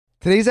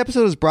Today's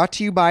episode is brought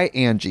to you by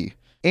Angie.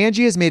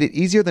 Angie has made it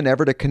easier than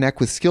ever to connect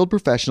with skilled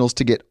professionals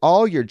to get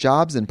all your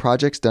jobs and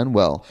projects done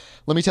well.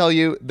 Let me tell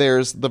you,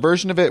 there's the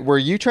version of it where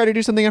you try to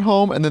do something at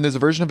home, and then there's a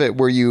version of it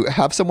where you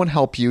have someone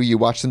help you, you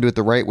watch them do it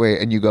the right way,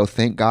 and you go,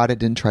 thank God I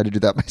didn't try to do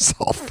that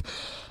myself.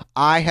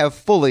 I have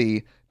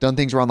fully done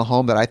things around the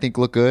home that I think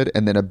look good,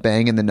 and then a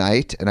bang in the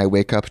night, and I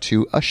wake up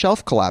to a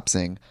shelf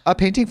collapsing, a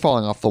painting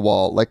falling off the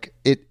wall.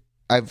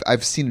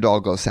 I've seen it all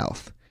go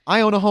south.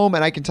 I own a home,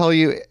 and I can tell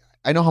you,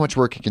 I know how much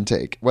work it can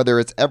take. Whether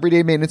it's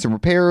everyday maintenance and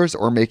repairs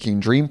or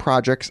making dream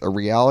projects a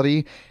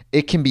reality,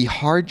 it can be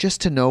hard just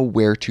to know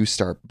where to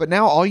start. But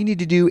now all you need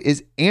to do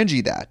is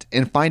Angie that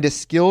and find a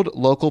skilled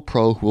local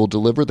pro who will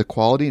deliver the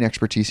quality and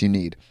expertise you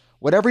need.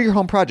 Whatever your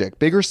home project,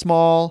 big or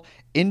small,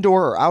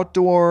 indoor or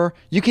outdoor,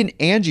 you can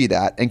Angie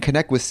that and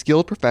connect with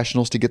skilled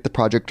professionals to get the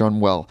project done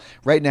well.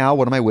 Right now,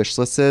 one of my wish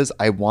lists is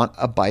I want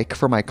a bike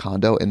for my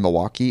condo in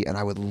Milwaukee, and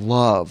I would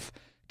love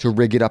to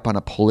rig it up on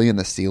a pulley in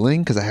the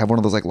ceiling because I have one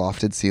of those like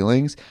lofted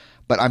ceilings,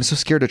 but I'm so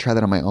scared to try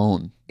that on my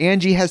own.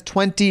 Angie has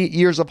 20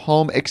 years of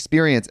home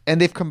experience, and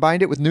they've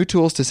combined it with new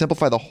tools to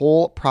simplify the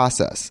whole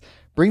process.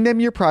 Bring them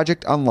your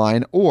project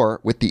online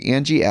or with the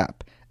Angie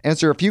app.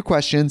 Answer a few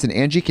questions and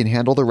Angie can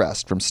handle the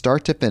rest from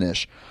start to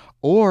finish,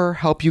 or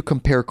help you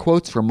compare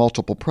quotes from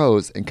multiple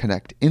pros and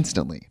connect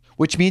instantly,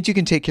 which means you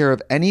can take care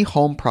of any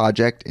home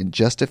project in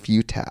just a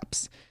few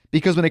taps.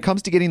 Because when it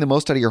comes to getting the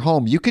most out of your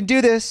home, you can do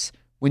this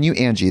when you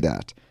Angie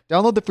that.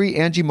 Download the free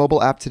Angie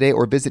mobile app today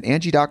or visit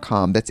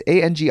Angie.com. That's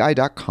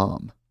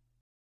ANGI.com.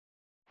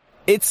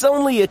 It's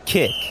only a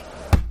kick,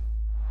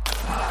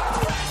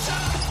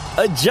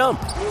 a jump,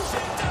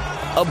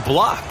 a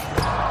block.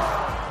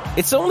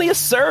 It's only a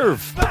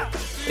serve.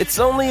 It's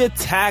only a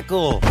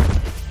tackle,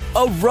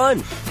 a run.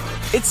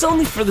 It's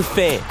only for the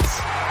fans.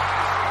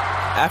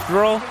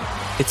 After all,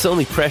 it's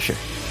only pressure.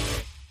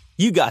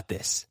 You got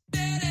this.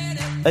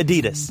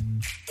 Adidas.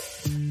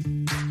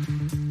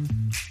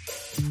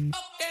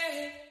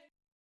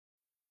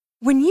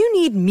 When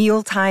you need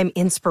mealtime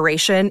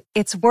inspiration,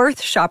 it's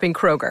worth shopping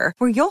Kroger,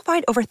 where you'll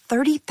find over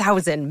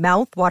 30,000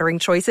 mouth-watering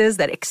choices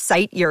that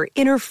excite your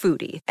inner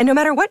foodie. And no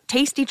matter what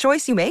tasty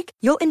choice you make,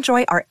 you'll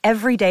enjoy our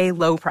everyday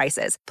low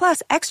prices,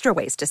 plus extra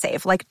ways to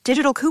save, like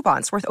digital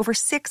coupons worth over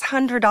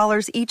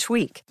 $600 each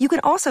week. You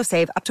can also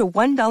save up to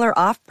 $1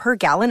 off per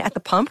gallon at the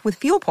pump with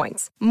fuel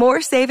points.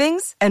 More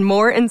savings and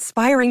more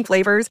inspiring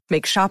flavors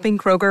make shopping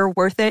Kroger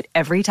worth it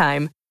every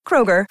time.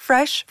 Kroger,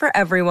 fresh for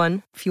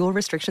everyone. Fuel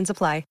restrictions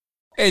apply.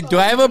 Hey, do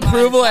I have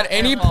approval at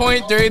any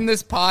point during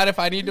this pod if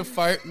I need to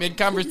fart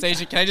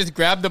mid-conversation? Can I just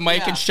grab the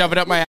mic and shove it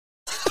up my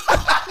ass?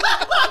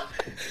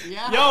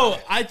 Yo,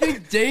 I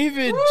think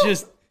David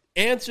just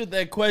answered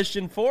that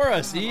question for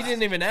us. He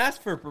didn't even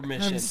ask for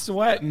permission. I'm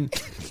sweating.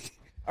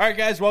 All right,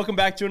 guys, welcome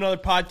back to another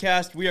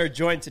podcast. We are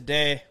joined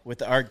today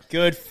with our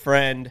good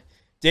friend,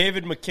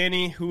 David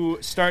McKinney, who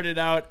started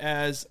out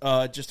as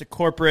just a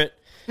corporate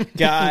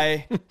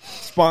guy,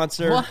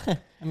 sponsor. What?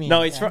 I mean,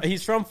 no,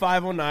 he's from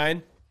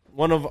 509.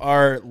 One of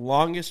our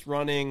longest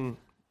running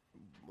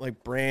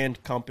like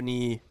brand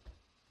company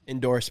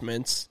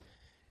endorsements.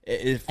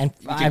 If and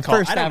you can call,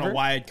 first I don't ever. know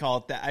why I'd call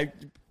it that.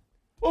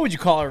 What would you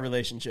call our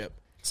relationship?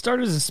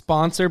 Started as a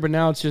sponsor, but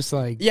now it's just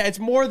like... Yeah, it's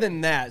more than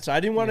that. So I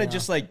didn't want to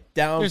just like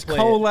downplay There's it.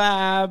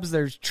 collabs,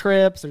 there's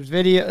trips, there's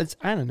videos.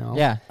 I don't know.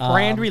 Yeah.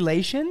 Brand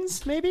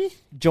relations, maybe?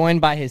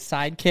 Joined by his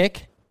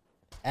sidekick,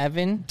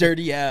 Evan.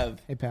 Dirty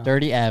Ev. Hey, pal.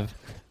 Dirty Ev.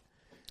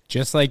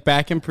 Just like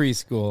back in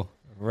preschool.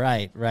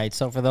 Right.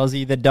 So for those of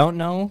you that don't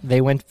know,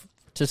 they went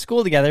to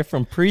school together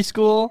from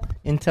preschool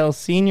until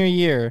senior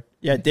year.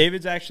 Yeah,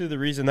 David's actually the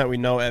reason that we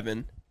know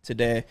Evan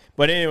today.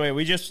 But anyway,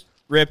 we just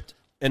ripped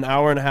an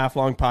hour and a half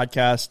long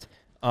podcast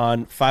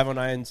on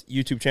 509's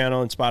YouTube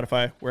channel and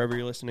Spotify, wherever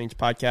you're listening to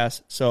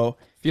podcasts. So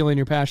Feeling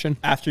your passion.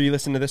 after you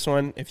listen to this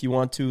one, if you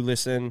want to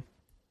listen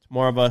to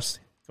more of us,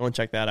 go and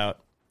check that out.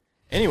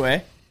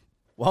 Anyway,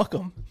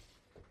 welcome.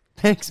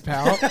 Thanks,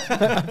 pal.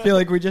 I feel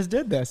like we just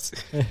did this.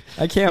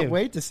 I can't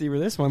wait to see where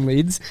this one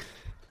leads.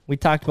 We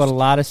talked about a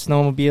lot of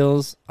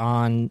snowmobiles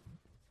on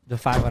the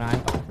 509.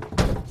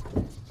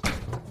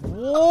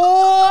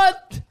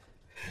 What?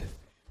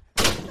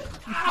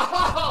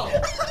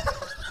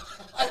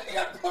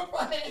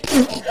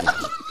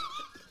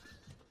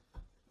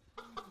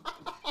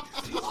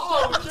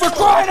 For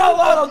crying out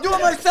loud, I'll do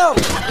it myself.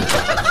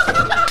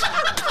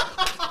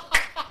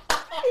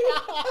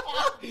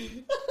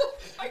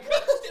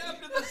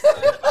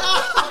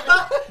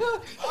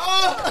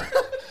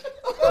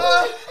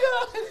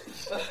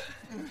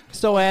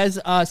 So as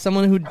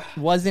someone who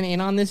wasn't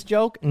in on this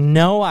joke,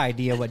 no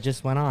idea what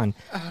just went on.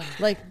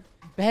 Like,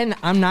 Ben,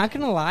 I'm not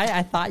going to lie.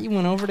 I thought you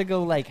went over to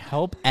go, like,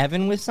 help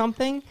Evan with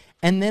something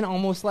and then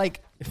almost,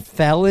 like,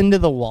 fell into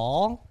the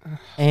wall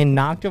and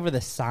knocked over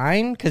the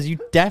sign, because you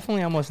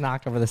definitely almost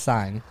knocked over the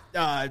sign.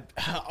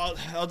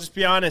 I'll just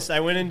be honest.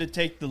 I went in to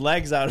take the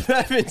legs out of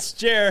Evan's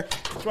chair.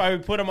 That's why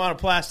we put him on a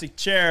plastic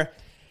chair,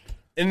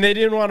 and they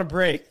didn't want to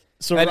break.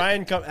 So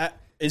Ryan,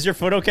 is your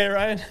foot okay,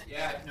 Ryan?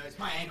 Yeah, no, it's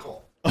my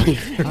ankle. I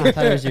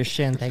thought it was your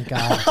shin, thank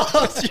God.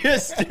 I'll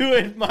just do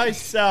it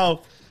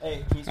myself.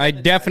 I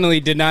definitely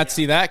did not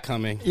see that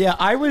coming. Yeah,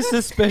 I was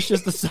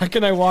suspicious the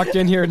second I walked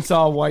in here and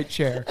saw a white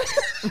chair.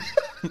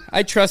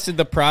 I trusted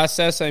the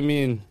process. I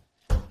mean,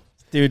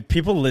 Dude,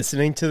 people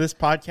listening to this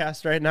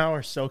podcast right now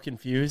are so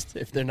confused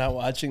if they're not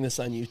watching this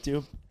on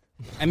YouTube.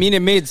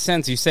 it made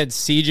sense. You said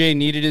CJ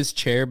needed his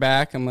chair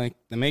back. I'm like,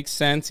 that makes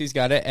sense. He's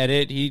got to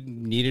edit. He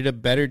needed a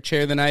better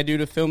chair than I do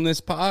to film this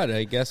pod.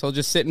 I guess I'll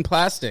just sit in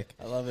plastic.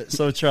 I love it.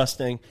 So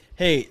trusting.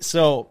 Hey,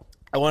 so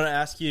I want to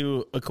ask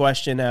you a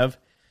question, Ev.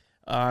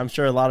 I'm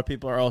sure a lot of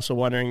people are also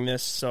wondering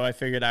this, so I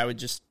figured I would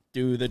just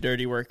do the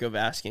dirty work of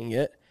asking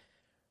it.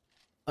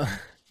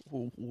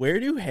 Where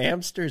do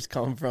hamsters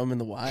come from in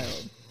the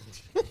wild?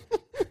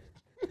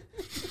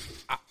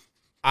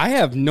 I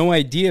have no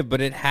idea, but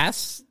it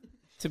has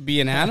to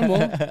be an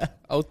animal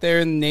out there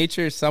in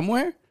nature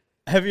somewhere.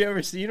 Have you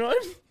ever seen one?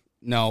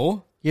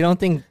 No. You don't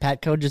think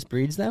Petco just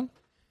breeds them?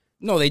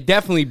 No, they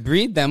definitely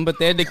breed them, but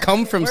they had to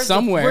come from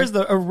somewhere. Where's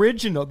the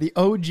original, the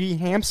OG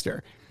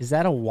hamster? Is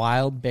that a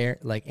wild bear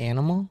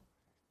animal?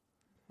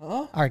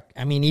 Huh? Or,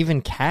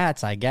 even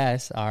cats, I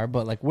guess, are.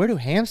 But where do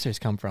hamsters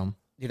come from?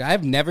 Dude,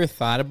 I've never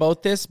thought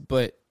about this,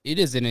 but it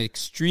is an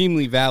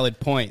extremely valid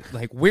point.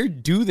 Where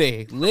do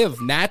they live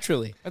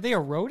naturally? Are they a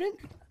rodent?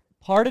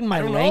 Pardon my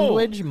don't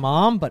language,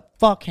 Mom, but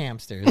fuck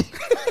hamsters.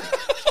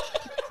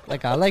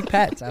 I like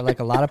pets. I like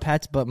a lot of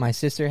pets, but my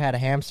sister had a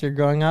hamster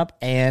growing up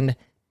and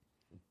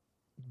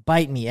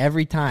bite me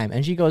every time.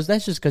 And she goes,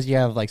 that's just because you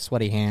have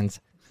sweaty hands.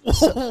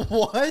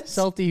 What?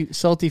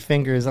 Salty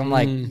fingers. I'm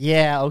like,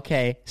 yeah,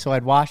 okay. So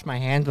I'd wash my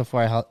hands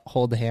before I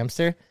hold the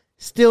hamster.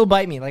 Still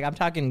bite me. I'm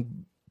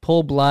talking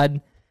pull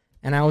blood.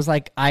 And I was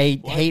like, I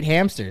hate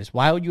hamsters.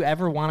 Why would you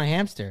ever want a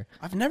hamster?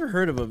 I've never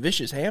heard of a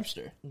vicious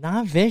hamster.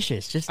 Not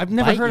vicious. Just I've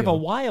never bite heard of you. a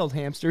wild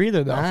hamster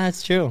either, though.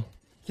 That's true.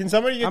 Can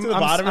somebody get to the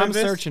bottom I'm of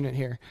this? searching it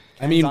here.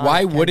 Why Depends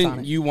on wouldn't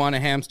it. you want a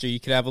hamster?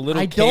 You could have a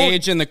little I don't-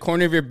 cage in the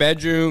corner of your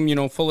bedroom,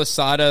 full of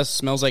sawdust,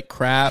 smells like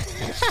crap.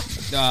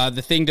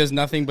 The thing does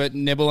nothing but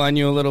nibble on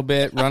you a little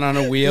bit, run on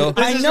a wheel.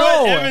 This I is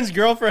know. what Evan's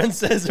girlfriend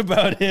says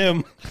about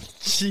him.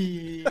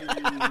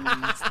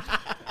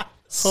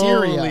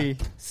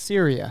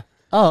 Syria.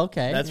 Oh,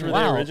 okay. That's where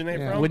Wow. they originate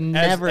Yeah. from? Would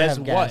never as have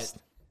what? guessed.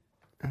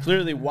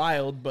 Clearly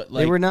wild, but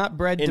They were not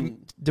bred in-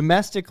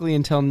 domestically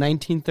until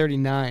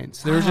 1939.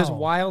 So there was just Wow.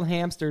 wild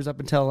hamsters up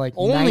until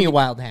Only 90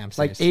 wild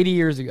hamsters. 80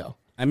 years ago.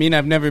 I've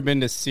never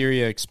been to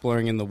Syria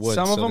exploring in the woods.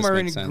 Some of so them this are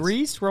in makes sense.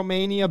 Greece,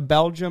 Romania,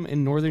 Belgium,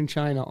 and northern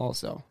China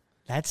also.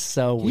 That's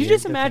so weird. Can you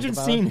just to think imagine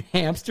about. seeing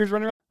hamsters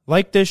running around?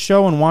 Like this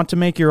show and want to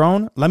make your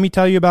own? Let me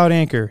tell you about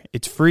Anchor.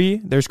 It's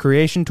free. There's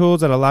creation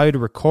tools that allow you to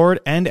record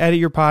and edit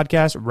your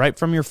podcast right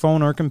from your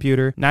phone or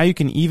computer. Now you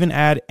can even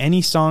add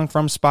any song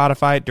from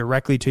Spotify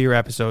directly to your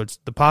episodes.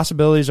 The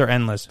possibilities are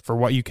endless for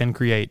what you can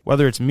create.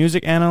 Whether it's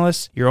music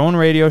analysts, your own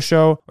radio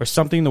show, or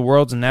something the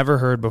world's never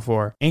heard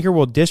before. Anchor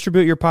will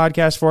distribute your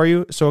podcast for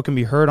you so it can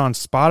be heard on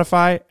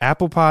Spotify,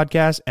 Apple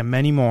Podcasts, and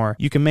many more.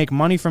 You can make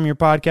money from your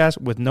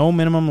podcast with no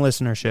minimum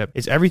listenership.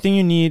 It's everything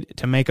you need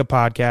to make a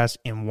podcast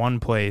in one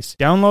place.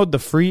 Download the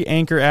free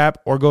Anchor app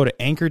or go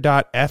to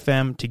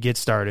anchor.fm to get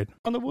started.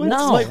 On the woods?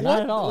 No, Like, not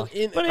what? at all. But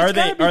it's Are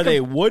gotta be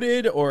they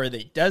wooded or are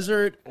they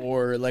desert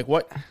or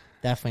what?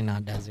 Definitely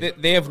not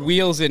desert. They have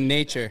wheels in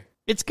nature.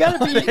 It's got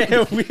to They be.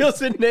 have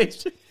wheels in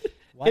nature.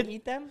 What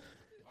eat them?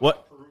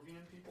 What?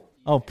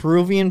 Oh,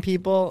 Peruvian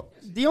people.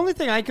 The only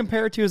thing I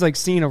compare it to is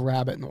seeing a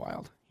rabbit in the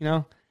wild.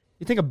 You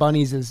think of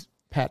bunnies as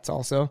pets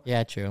also.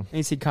 Yeah, true. And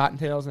you see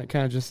cottontails, and it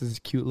kind of just is this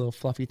cute little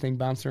fluffy thing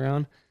bouncing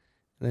around.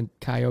 And then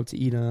coyotes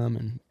eat them,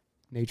 and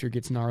nature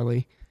gets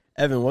gnarly.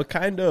 Evan, what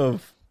kind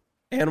of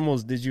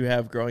animals did you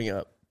have growing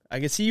up? I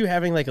could see you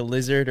having a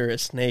lizard or a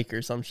snake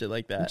or some shit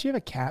like that. Did you have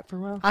a cat for a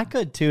while? I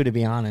could too, to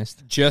be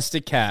honest. Just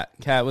a cat.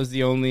 Cat was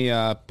the only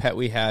pet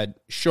we had,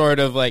 short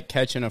of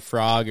catching a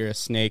frog or a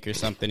snake or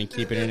something and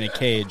keeping it in a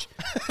cage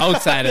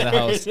outside of the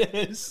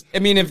house.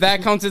 If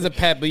that counts as a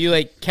pet, but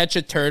you catch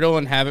a turtle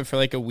and have it for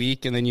a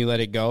week and then you let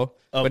it go.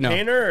 A but no.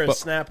 painter or a But-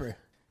 snapper?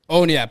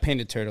 Oh yeah,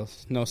 painted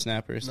turtles. No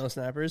snappers. No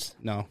snappers?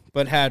 No.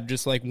 But had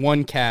just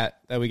one cat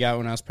that we got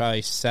when I was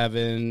probably 6,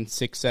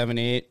 7,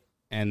 8,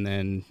 and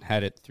then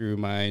had it through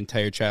my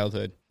entire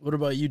childhood. What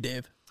about you,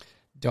 Dave?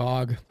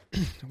 Dog.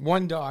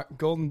 One dog,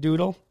 golden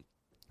doodle,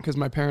 because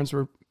my parents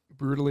were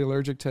brutally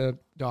allergic to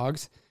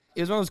dogs.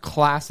 It was one of those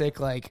classic,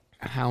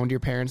 hound your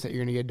parents that you're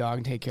going to get a dog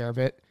and take care of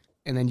it.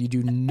 And then you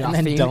do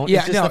nothing. don't.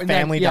 It's just a and then-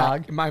 family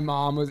dog. My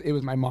mom it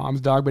was my mom's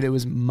dog, but it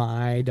was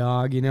my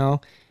dog, and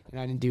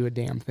I didn't do a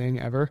damn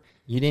thing ever.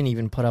 You didn't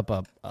even put up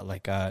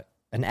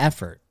an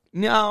effort.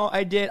 No,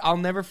 I did. I'll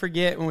never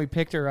forget when we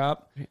picked her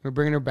up. We're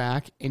bringing her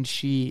back, and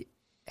she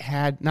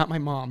had, not my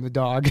mom, the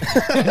dog,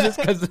 just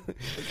because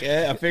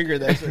Okay, I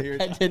figured that's what you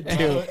were I did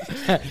too.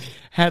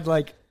 had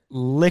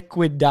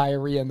liquid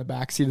diarrhea in the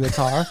backseat of the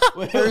car.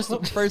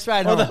 First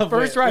ride home.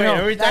 First ride home.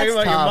 Are we talking That's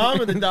about your tough.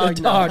 mom or the dog?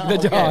 The dog,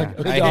 the dog.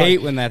 the I dog.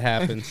 hate when that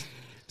happens.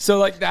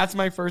 So that's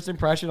my first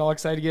impression. All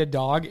excited to get a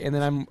dog, and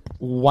then I'm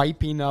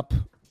wiping up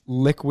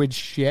liquid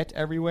shit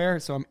everywhere.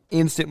 So I'm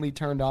instantly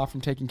turned off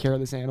from taking care of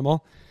this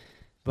animal.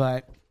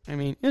 But I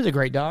mean, it was a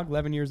great dog,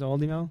 11 years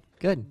old, you know.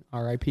 Good.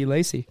 R.I.P.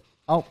 Lacey.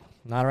 Oh,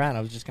 not around.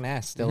 I was just gonna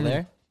ask. Still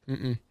there?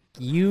 Mm-mm.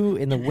 You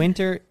in the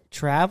winter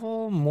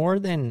travel more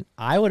than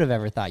I would have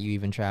ever thought you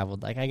even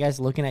traveled. Like I guess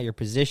looking at your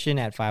position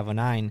at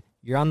 509,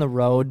 you're on the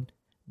road.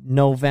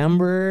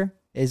 November,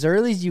 as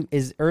early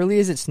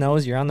as it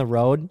snows, you're on the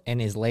road, and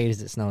as late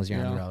as it snows,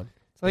 you're on the road.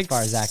 It's like as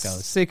far as that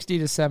goes, 60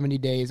 to 70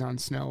 days on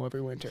snow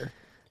every winter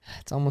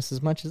it's almost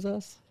as much as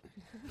us.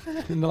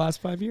 in the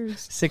last 5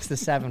 years. 6 to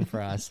 7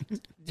 for us.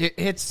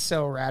 It's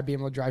so rad being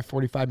able to drive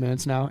 45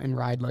 minutes now and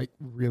ride like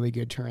really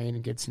good terrain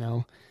and good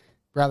snow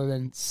rather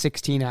than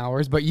 16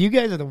 hours. But you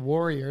guys are the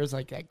warriors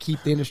like that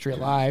keep the industry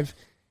alive.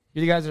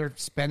 You guys are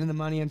spending the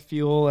money on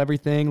fuel,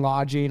 everything,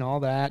 lodging,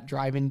 all that,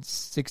 driving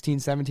 16,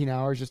 17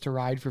 hours just to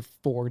ride for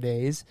 4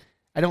 days.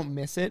 I don't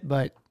miss it,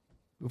 but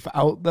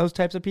without those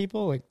types of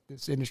people, like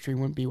this industry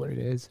wouldn't be what it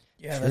is.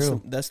 Yeah,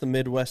 that's the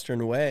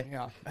Midwestern way.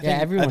 Yeah.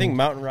 I think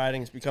mountain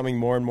riding is becoming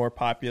more and more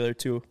popular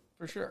too.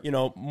 For sure. You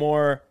know,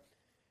 more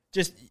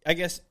just, I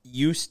guess,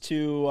 used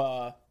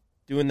to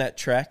doing that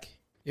trek.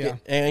 Yeah.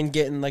 And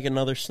getting like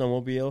another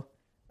snowmobile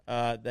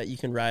that you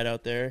can ride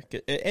out there.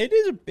 It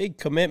is a big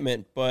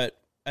commitment, but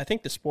I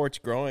think the sport's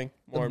growing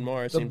more and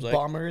more, it seems like. The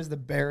bummer is the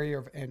barrier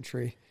of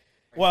entry.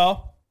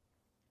 Well,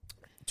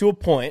 to a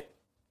point.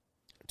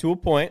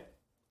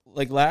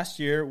 Like last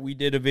year, we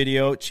did a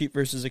video, cheap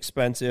versus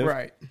expensive.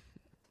 Right.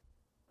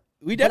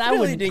 We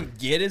definitely didn't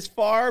get as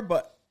far,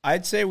 but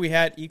I'd say we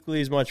had equally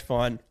as much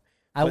fun.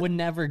 I would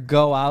never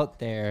go out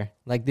there.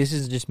 Like, this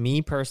is just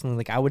me personally.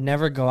 Like, I would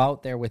never go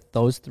out there with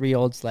those 3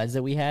 old sleds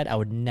that we had. I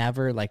would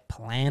never, like,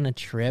 plan a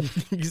trip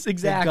Exactly.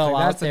 to go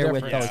out That's the there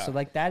with difference. those. So,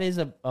 like, that is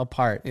a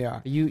part.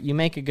 Yeah. You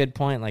make a good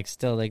point. Like,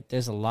 still, like,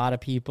 there's a lot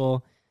of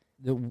people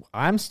that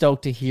I'm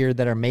stoked to hear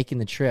that are making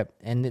the trip.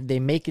 And they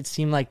make it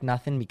seem like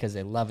nothing because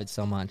they love it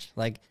so much.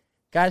 Like,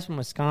 guys from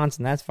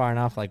Wisconsin, that's far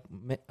enough. Like,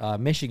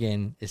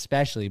 Michigan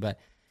especially. But,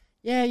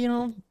 yeah, you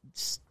know,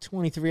 it's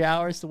 23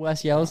 hours to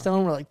West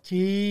Yellowstone. We're like,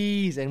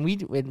 geez. And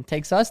it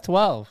takes us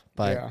 12.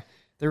 But yeah.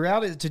 The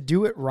reality is to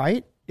do it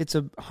right, it's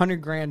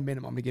 $100,000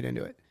 minimum to get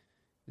into it.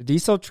 The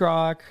diesel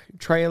truck,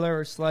 trailer,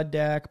 or sled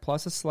deck,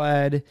 plus a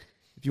sled.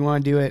 If you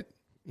want to do it,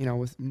 you know,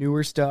 with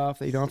newer stuff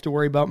that you don't have to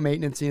worry about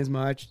maintenance as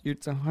much,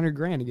 it's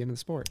 $100,000 to get into the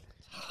sport.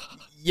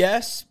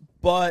 Yes,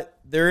 but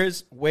there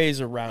is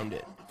ways around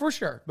it. For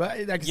sure. But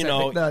like I said,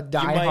 know, the you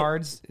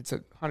diehards, it's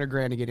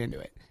 $100,000 to get into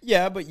it.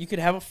 Yeah, but you could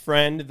have a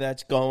friend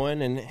that's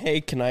going and, hey,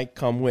 can I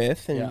come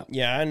with? And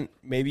and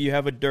maybe you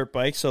have a dirt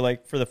bike. So,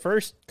 like, for the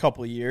first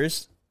couple of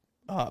years,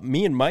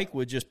 me and Mike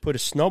would just put a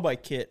snow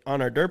bike kit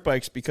on our dirt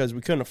bikes because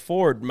we couldn't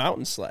afford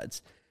mountain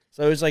sleds.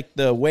 So it was like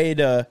the way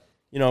to,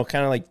 you know,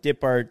 kind of like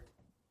dip our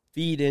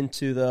feet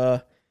into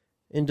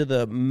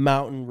the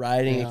mountain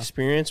riding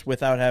experience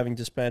without having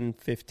to spend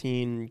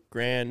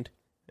 $15,000.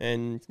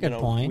 And you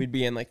know, we'd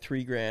be in like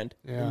 $3,000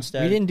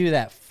 instead. We didn't do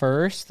that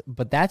first,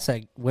 but that's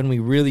like when we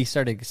really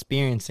started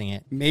experiencing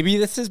it. Maybe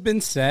this has been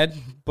said,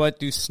 but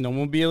do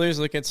snowmobilers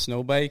look at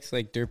snow bikes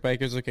like dirt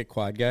bikers look at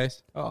quad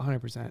guys? Oh,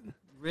 100%.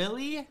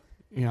 Really?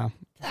 Yeah.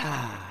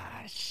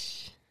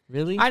 Gosh.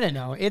 Really? I don't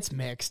know. It's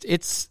mixed.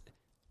 It's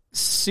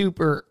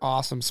super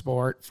awesome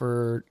sport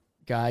for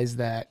guys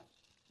that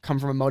come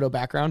from a moto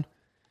background.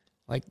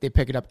 Like, they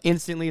pick it up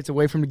instantly. It's a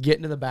way for them to get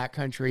into the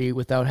backcountry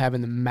without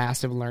having the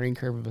massive learning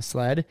curve of a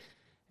sled.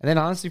 And then,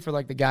 honestly, for,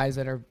 like, the guys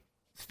that are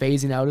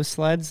phasing out of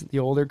sleds, the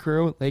older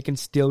crew, they can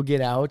still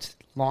get out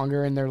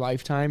longer in their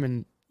lifetime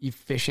and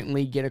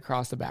efficiently get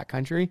across the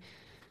backcountry.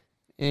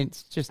 And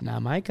it's just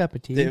not my cup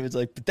of tea. David's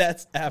like, but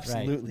that's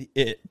absolutely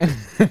it.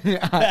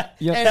 That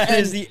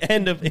is the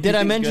end of it. Did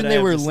I mention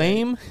they were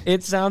lame?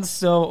 It sounds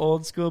so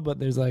old school, but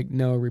there's like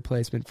no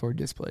replacement for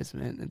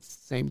displacement. It's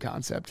the same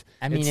concept.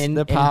 I mean, It's and,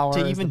 the power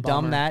and to is even the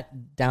dumb bummer.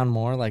 that down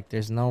more, like,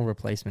 there's no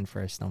replacement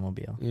for a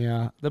snowmobile.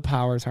 Yeah, the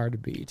power is hard to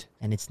beat.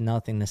 And it's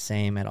nothing the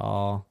same at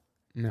all.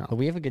 No. But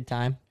we have a good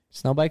time.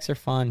 Snow bikes are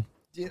fun.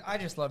 Dude, I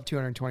just love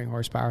 220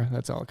 horsepower.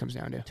 That's all it comes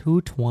down to.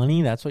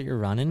 220, that's what you're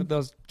running? With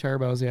those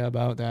turbos, yeah,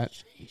 about that.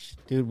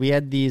 Dude, we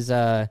had these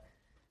 2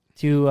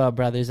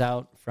 brothers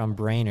out from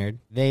Brainerd.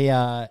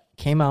 They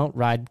came out,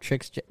 ride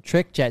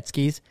trick jet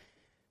skis,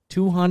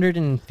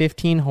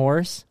 215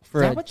 horse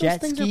for a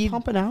jet ski.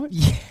 pumping out?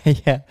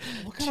 Yeah.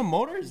 What kind of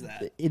motor is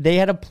that? They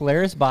had a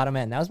Polaris bottom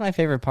end. That was my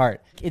favorite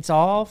part. It's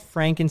all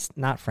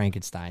not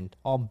Frankenstein,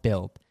 all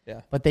built.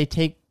 Yeah. But they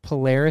take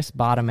Polaris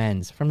bottom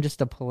ends from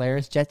just a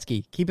Polaris jet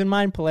ski. Keep in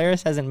mind,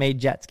 Polaris hasn't made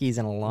jet skis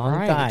in a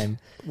long time.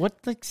 What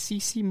like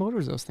CC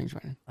motors those things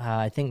running?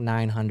 I think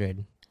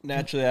 900.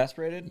 Naturally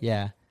aspirated?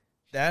 Yeah.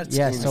 That's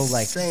so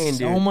like insane,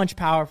 so dude. much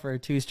power for a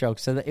 2-stroke.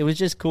 So it was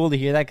just cool to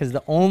hear that because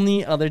the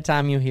only other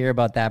time you hear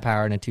about that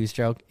power in a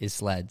 2-stroke is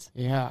sleds.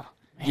 Yeah.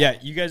 Yeah,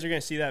 you guys are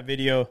going to see that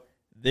video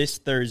this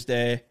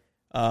Thursday.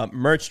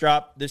 Merch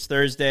drop this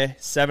Thursday,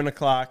 7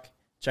 o'clock.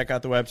 Check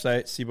out the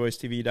website,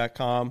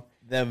 cboystv.com.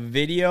 The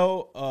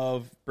video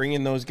of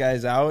bringing those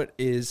guys out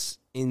is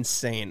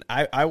insane.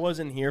 I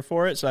wasn't here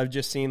for it, so I've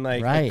just seen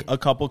like a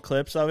couple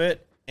clips of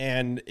it,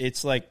 and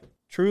it's like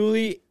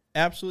truly,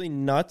 absolutely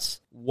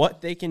nuts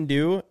what they can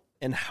do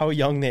and how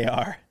young they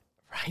are.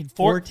 Right,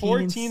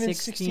 14 and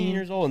 16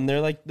 years old, and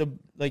they're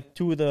like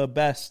two of the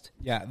best.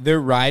 Yeah, their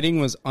riding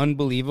was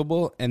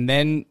unbelievable. And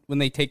then when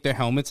they take their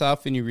helmets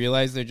off and you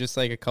realize they're just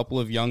like a couple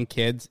of young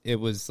kids, it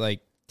was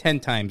like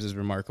 10 times as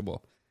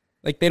remarkable.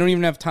 Like, they don't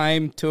even have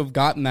time to have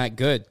gotten that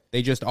good.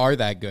 They just are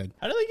that good.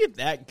 How do they get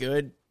that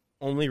good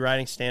only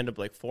riding stand-up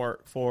like 4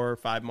 or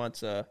 5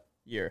 months a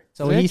year?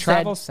 So he they said,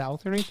 travel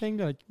south or anything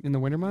like in the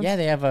winter months? yeah,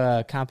 they have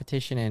a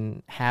competition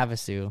in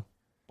Havasu.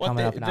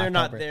 coming up in They're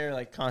not October. there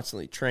like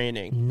constantly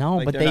training. No,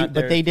 Like, but they're not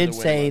there they for did the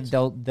winter say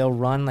months. they'll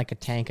run like a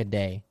tank a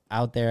day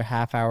out there,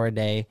 half-hour a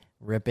day,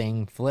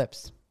 ripping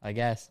flips, I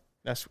guess,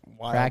 That's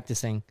wild.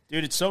 practicing.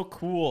 Dude, it's so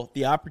cool.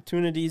 The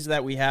opportunities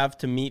that we have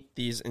to meet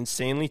these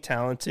insanely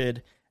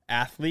talented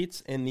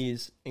athletes and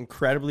these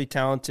incredibly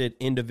talented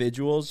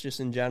individuals just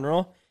in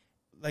general,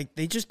 like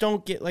they just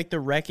don't get like the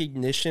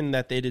recognition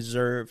that they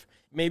deserve.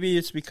 Maybe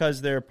it's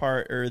because they're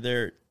part or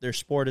their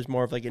sport is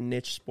more of like a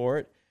niche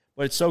sport,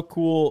 but it's so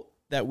cool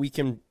that we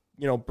can,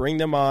 bring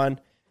them on,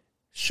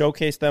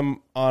 showcase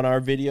them on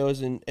our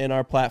videos and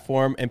our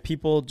platform, and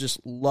people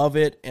just love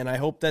it. And I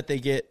hope that they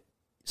get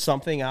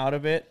something out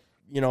of it,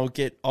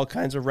 get all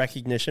kinds of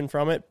recognition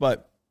from it.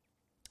 But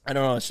I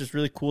don't know. It's just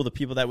really cool, the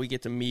people that we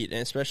get to meet,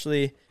 and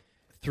especially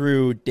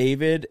through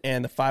David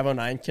and the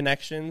 509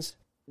 connections.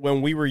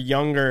 When we were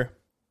younger,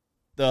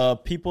 the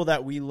people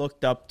that we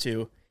looked up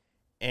to,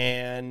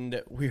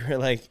 and we were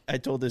like, I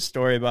told this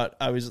story about,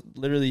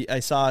 I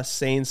saw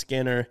Sane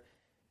Skinner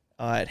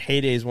at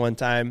Heydays one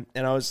time,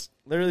 and I was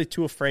literally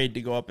too afraid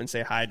to go up and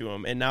say hi to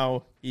him. And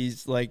now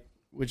he's like,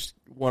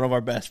 one of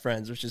our best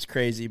friends, which is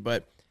crazy.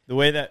 But the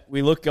way that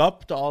we look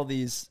up to all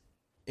these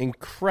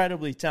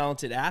incredibly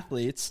talented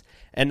athletes,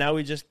 and now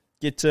we just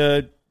get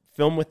to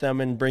film with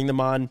them and bring them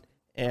on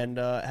and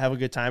have a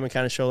good time and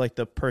kind of show like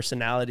the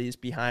personalities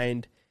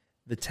behind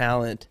the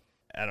talent.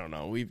 I don't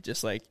know. We've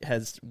just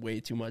has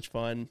way too much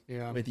fun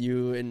with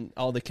you and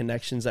all the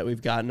connections that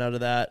we've gotten out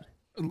of that.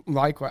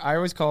 Like what I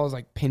always call is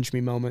like pinch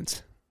me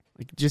moments.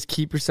 Like just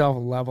keep yourself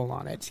level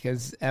on it,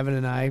 because Evan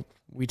and I,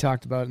 we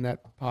talked about in that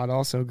pod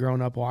also,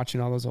 growing up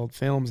watching all those old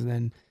films, and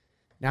then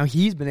now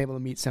he's been able to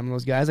meet some of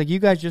those guys. Like you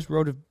guys just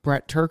rode with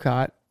Brett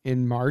Turcotte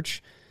in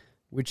March,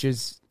 which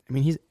is,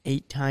 he's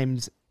 8-time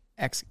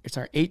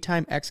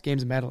X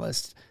Games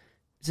medalist.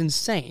 It's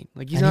insane.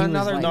 Like he's on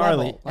another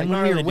level. And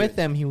when we were with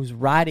him, he was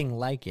riding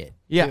like it.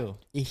 Yeah. Too.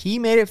 He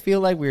made it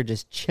feel like we were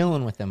just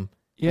chilling with him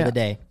for the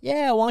day.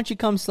 Yeah, why don't you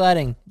come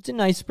sledding? It's a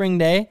nice spring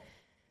day.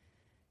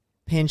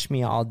 Pinch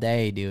me all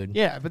day, dude.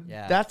 Yeah, but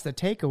that's the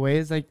takeaway,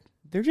 is like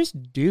they're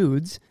just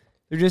dudes.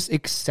 They're just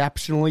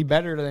exceptionally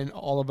better than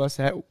all of us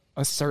at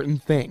a certain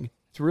thing.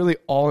 It's really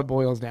all it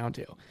boils down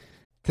to.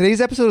 Today's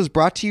episode is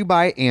brought to you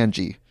by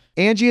Angie.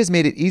 Angie has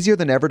made it easier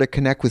than ever to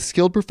connect with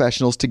skilled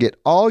professionals to get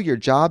all your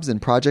jobs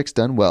and projects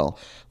done well.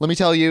 Let me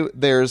tell you,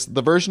 there's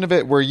the version of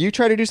it where you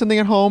try to do something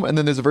at home, and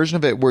then there's a version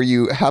of it where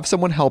you have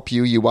someone help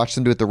you, you watch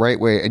them do it the right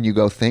way, and you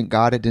go, thank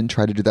God I didn't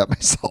try to do that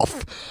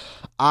myself.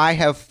 I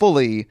have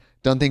fully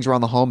done things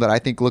around the home that I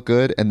think look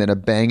good, and then a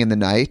bang in the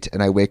night,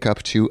 and I wake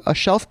up to a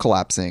shelf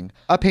collapsing,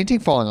 a painting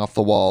falling off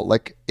the wall.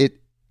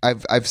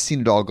 I've seen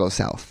it all go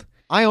south.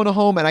 I own a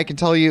home, and I can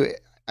tell you,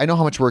 I know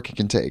how much work it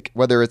can take.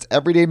 Whether it's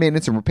everyday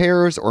maintenance and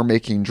repairs or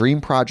making dream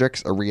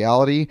projects a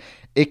reality,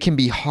 it can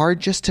be hard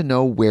just to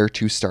know where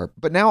to start.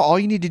 But now all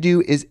you need to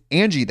do is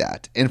Angie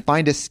that and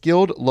find a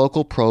skilled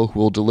local pro who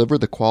will deliver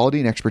the quality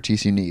and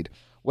expertise you need.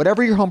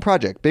 Whatever your home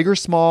project, big or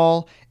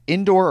small,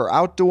 indoor or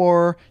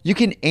outdoor, you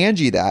can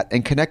Angie that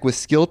and connect with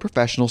skilled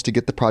professionals to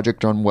get the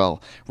project done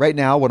well. Right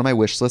now, one of my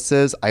wish lists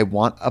is I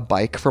want a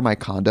bike for my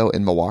condo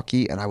in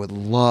Milwaukee, and I would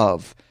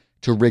love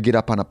to rig it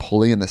up on a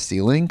pulley in the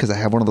ceiling because I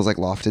have one of those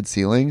lofted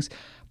ceilings,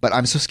 but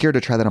I'm so scared to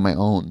try that on my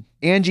own.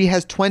 Angie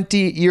has 20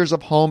 years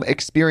of home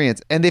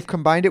experience, and they've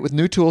combined it with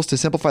new tools to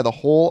simplify the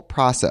whole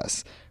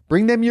process.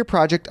 Bring them your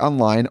project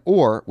online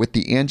or with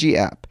the Angie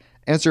app.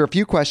 Answer a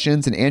few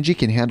questions and Angie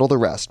can handle the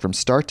rest from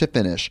start to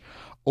finish,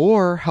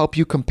 or help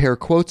you compare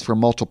quotes from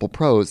multiple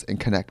pros and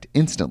connect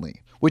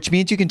instantly, which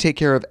means you can take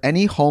care of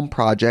any home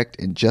project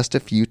in just a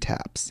few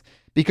taps.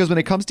 Because when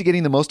it comes to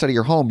getting the most out of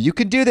your home, you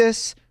can do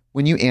this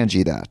when you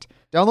Angie that.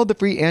 Download the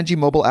free Angie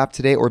mobile app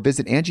today or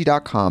visit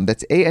Angie.com.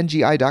 That's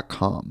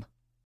ANGI.com.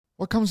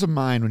 What comes to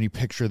mind when you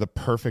picture the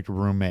perfect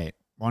roommate?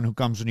 One who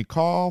comes when you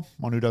call,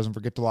 one who doesn't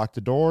forget to lock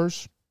the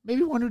doors,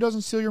 maybe one who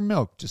doesn't steal your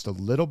milk just a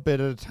little bit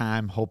at a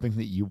time, hoping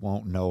that you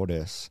won't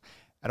notice.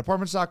 At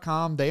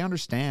Apartments.com, they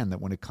understand that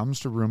when it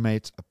comes to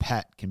roommates, a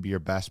pet can be your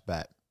best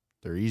bet.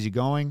 They're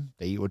easygoing,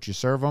 they eat what you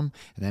serve them,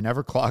 and they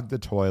never clog the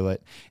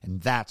toilet.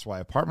 And that's why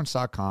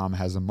Apartments.com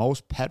has the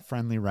most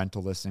pet-friendly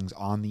rental listings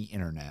on the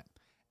internet.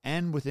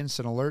 And with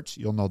instant alerts,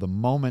 you'll know the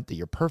moment that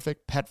your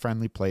perfect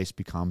pet-friendly place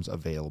becomes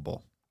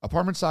available.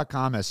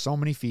 Apartments.com has so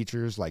many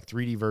features like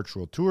 3D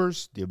virtual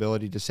tours, the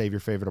ability to save your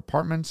favorite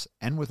apartments,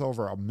 and with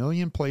over 1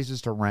 million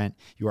places to rent,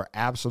 you are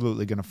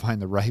absolutely going to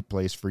find the right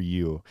place for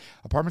you.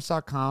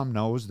 Apartments.com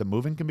knows that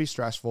moving can be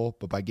stressful,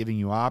 but by giving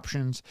you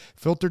options,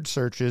 filtered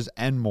searches,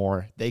 and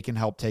more, they can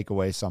help take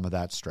away some of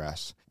that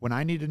stress. When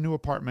I need a new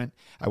apartment,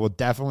 I will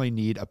definitely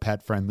need a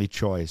pet-friendly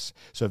choice.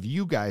 So if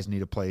you guys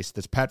need a place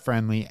that's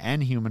pet-friendly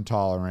and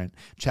human-tolerant,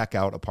 check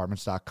out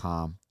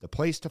Apartments.com, the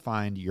place to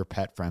find your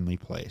pet-friendly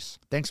place.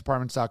 Thanks,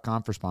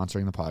 Apartments.com, for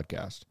sponsoring the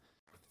podcast.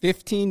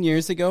 15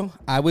 years ago,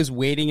 I was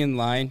waiting in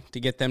line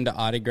to get them to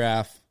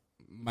autograph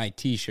my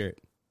T-shirt.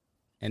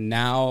 And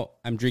now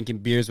I'm drinking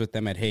beers with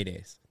them at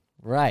Heydays.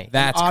 Right.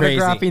 That's crazy.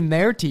 Autographing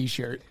their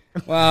T-shirt.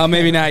 Well,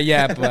 maybe not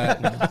yet,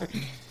 but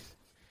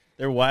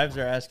Their wives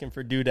are asking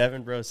for Dude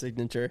Evan Bro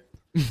signature.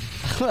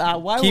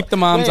 keep the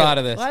moms out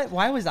of this.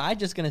 Why was I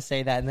just going to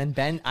say that? And then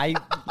Ben, I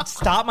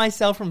stopped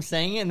myself from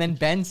saying it, and then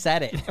Ben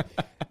said it.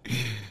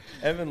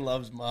 Evan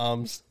loves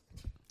moms.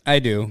 I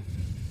do.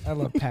 I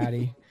love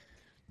Patty,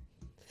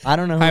 I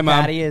don't know who Hi, Mom.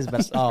 Patty is,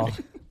 but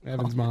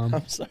Evan's mom.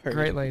 I'm sorry.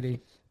 Great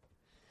lady.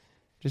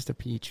 Just a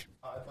peach.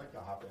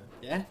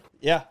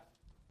 Yeah.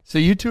 So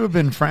you two have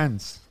been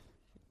friends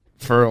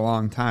for a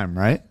long time,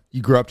 right?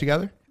 You grew up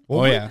together?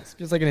 Oh, yeah. It's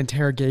just like an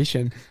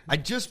interrogation. I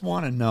just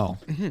want to know,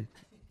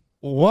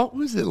 what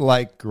was it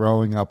like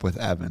growing up with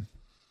Evan?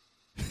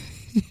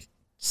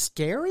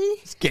 Scary?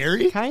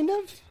 Scary? Kind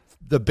of?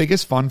 The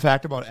biggest fun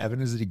fact about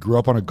Evan is that he grew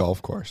up on a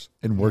golf course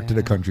and worked at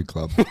a country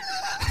club.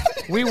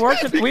 We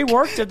worked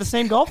at the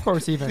same golf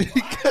course even.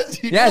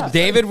 Yeah,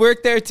 David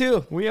worked there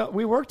too.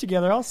 We worked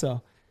together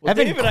also. Well,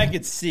 David, I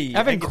could see.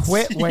 Evan I could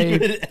quit see way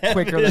it, Evan.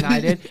 quicker than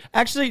I did.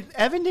 Actually,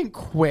 Evan didn't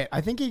quit.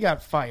 I think he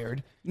got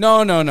fired.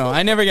 No.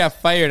 I never got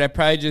fired. I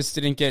probably just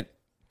didn't get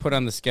put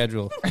on the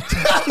schedule.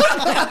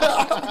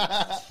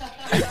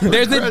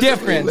 There's a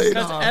difference.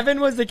 Because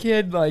Evan was the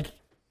kid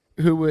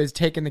who was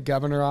taking the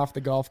governor off the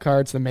golf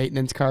carts, the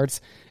maintenance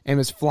carts, and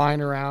was flying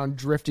around,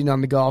 drifting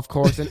on the golf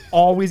course, and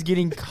always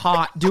getting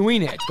caught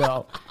doing it,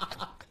 though.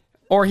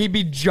 Or he'd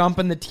be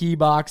jumping the tee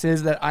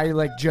boxes that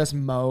I just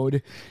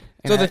mowed.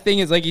 So the thing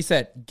is, like you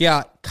said,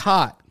 got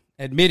caught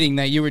admitting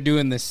that you were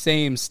doing the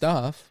same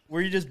stuff. Were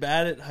you just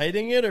bad at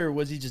hiding it, or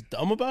was he just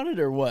dumb about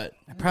it, or what?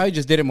 I probably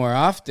just did it more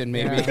often,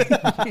 maybe.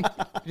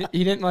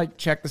 He didn't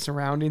check the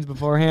surroundings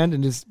beforehand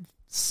and just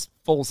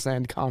full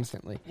send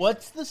constantly.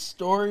 What's the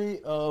story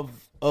of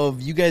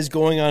you guys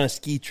going on a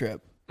ski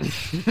trip?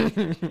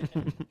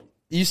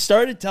 You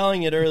started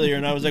telling it earlier,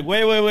 and I was like,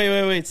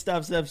 wait,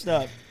 stop.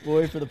 We'll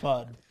wait for the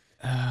pod.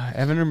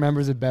 Evan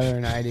remembers it better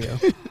than I do.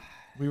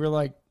 We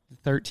were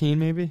 13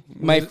 maybe?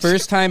 My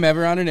first time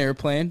ever on an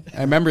airplane.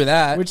 I remember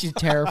that. Which he's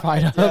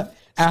terrified of.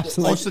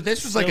 Absolutely. Oh, so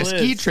this was like a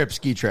ski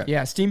trip.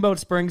 Yeah, Steamboat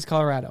Springs,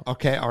 Colorado.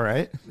 Okay, all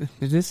right.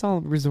 Did this all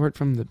resort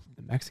from the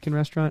Mexican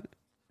restaurant?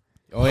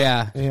 Oh,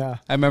 yeah. Yeah.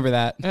 I remember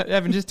that.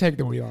 Evan, just take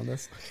the wheel on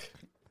this.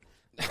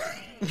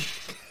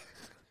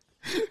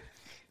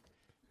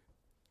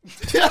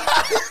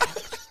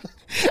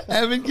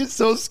 Evan gets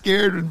so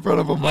scared in front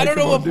of a microphone. I don't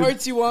know what dude.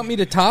 parts you want me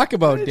to talk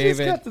about, I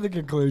David. just got to the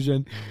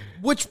conclusion.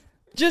 Which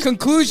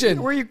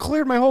conclusion? Where you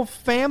cleared my whole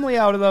family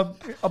out of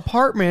the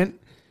apartment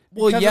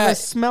because of the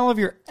smell of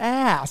your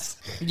ass.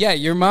 Yeah,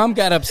 your mom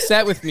got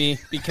upset with me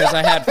because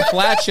I had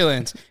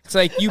flatulence. It's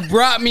like, you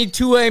brought me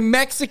to a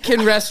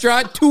Mexican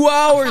restaurant 2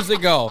 hours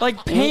ago.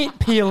 Like paint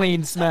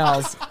peeling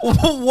smells.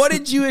 What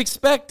did you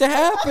expect to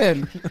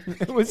happen?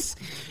 It was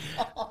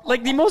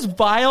like the most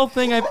vile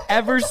thing I've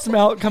ever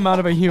smelled come out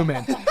of a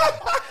human.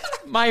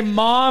 My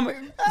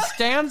mom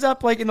stands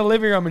up in the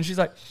living room and she's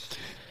like,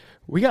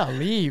 we gotta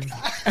leave.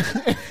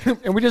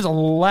 And we just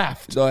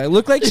left. So it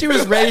looked like she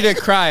was ready to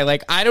cry.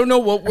 I don't know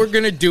what we're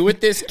going to do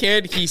with this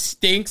kid. He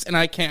stinks and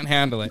I can't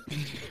handle it.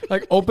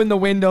 Open the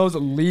windows,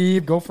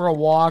 leave, go for a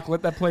walk,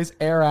 let that place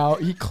air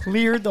out. He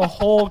cleared the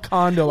whole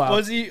condo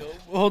out.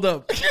 Hold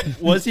up.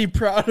 Was he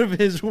proud of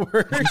his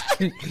work?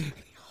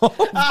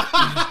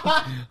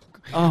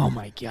 Oh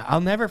my God.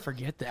 I'll never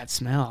forget that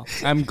smell.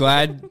 I'm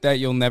glad that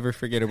you'll never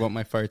forget about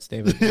my farts,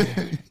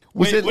 David.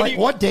 Was it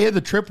what day of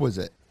the trip was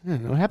it? I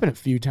don't know. It happened a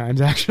few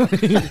times,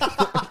 actually.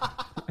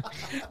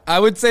 I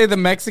would say the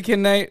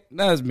Mexican night,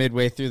 that was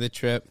midway through the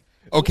trip.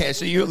 Okay,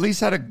 so you at least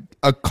had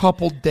a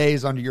couple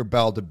days under your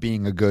belt of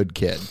being a good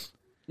kid.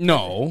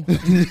 No.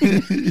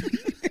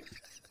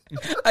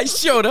 I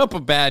showed up a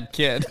bad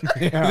kid.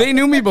 Yeah. They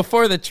knew me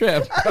before the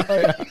trip.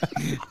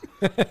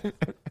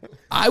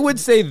 I would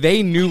say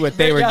they knew what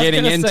they were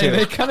getting into.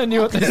 They kind of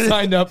knew what they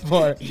signed up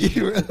for.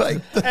 You were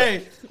like,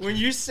 hey, when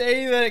you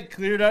say that it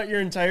cleared out your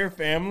entire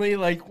family,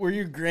 were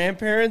your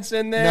grandparents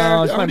in there?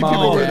 No, it's How my many mom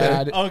people and were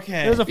there? dad.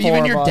 Okay. There's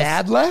even your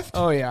dad left?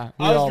 Oh, yeah.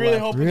 I was really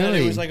hoping that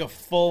Really? it was a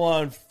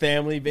full-on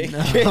family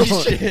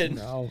vacation.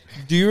 No.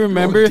 Do you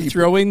remember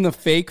throwing the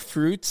fake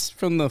fruits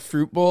from the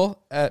fruit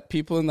bowl at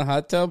people in the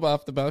hot tub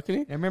off the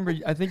balcony? I remember,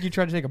 I think you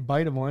tried to take a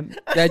bite of one.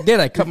 I did.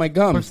 I cut my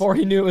gums. Before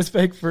he knew it was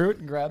fake fruit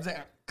and grabs it.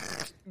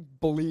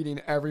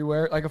 Bleeding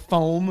everywhere. Like a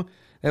foam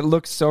that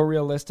looks so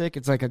realistic.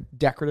 It's like a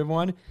decorative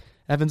one.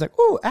 Evan's like,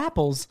 ooh,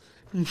 apples.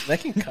 That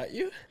can cut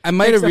you? I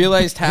might have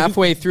realized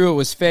halfway through it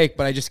was fake,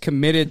 but I just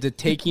committed to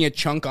taking a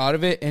chunk out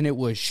of it, and it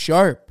was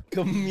sharp.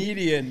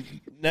 Comedian.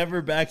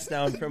 Never backs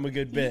down from a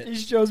good bit. He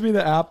shows me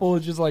the apple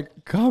is just like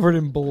covered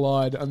in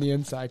blood on the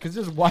inside because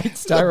it's just white The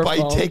styrofoam.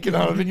 bite taken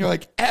out of it, and you're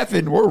like,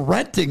 Evan, we're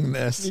renting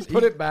this. He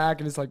put it back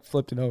and it's like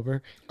flipped it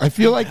over. I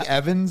feel like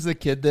Evan's the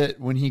kid that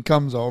when he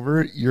comes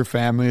over, your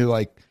family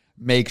like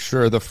makes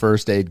sure the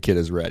first aid kit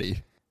is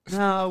ready.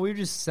 No, we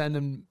just send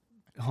him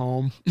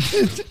home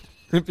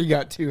if he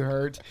got too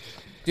hurt.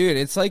 Dude,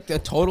 it's like a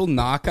total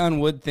knock on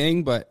wood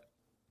thing, but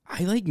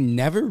I like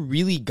never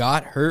really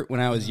got hurt when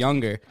I was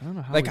younger. I don't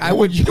know how I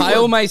would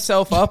pile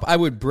myself up, I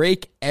would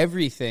break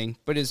everything,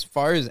 but as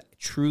far as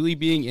truly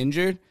being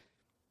injured,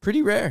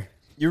 pretty rare.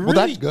 You're Well,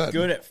 really that's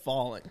good. at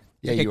falling.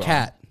 Yeah, Like you a are.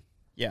 cat,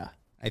 Yeah.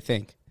 I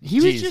think. He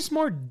was just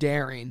more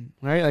daring,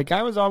 right? Like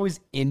I was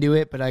always into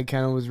it, but I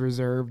kind of was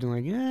reserved and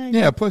like,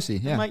 Yeah, pussy. I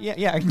Yeah, might,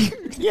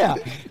 yeah.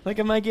 Like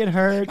I might get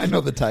hurt. I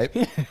know the type.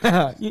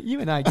 you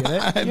and I get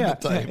it. I'm yeah,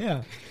 the type.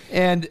 yeah.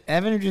 And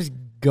Evan would just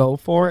go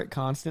for it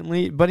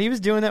constantly, but he was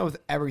doing that with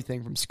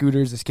everything from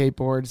scooters to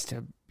skateboards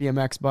to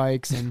BMX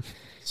bikes, and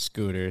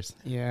Scooters.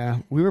 yeah,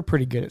 we were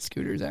pretty good at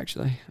scooters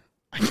actually.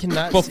 I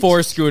cannot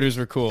Before scooters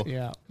were cool.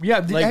 Yeah.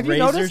 like Have you razor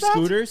noticed that?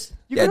 scooters.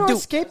 You Yeah, go to a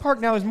dude. skate park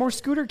now. There's more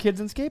scooter kids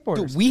than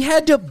skateboarders. Dude, we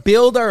had to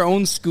build our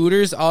own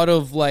scooters out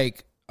of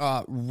like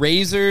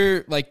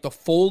razor, like the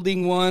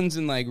folding ones,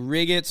 and like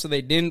rig it so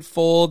they didn't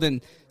fold,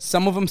 and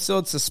some of them still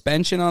had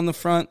suspension on the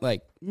front.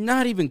 Like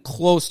not even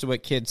close to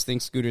what kids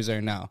think scooters are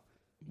now.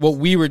 What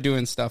we were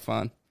doing stuff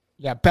on.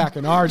 Yeah, back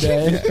in our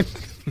day.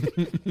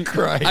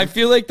 Crying. I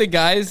feel like the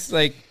guys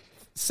like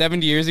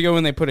 70 years ago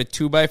when they put a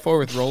 2x4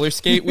 with roller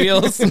skate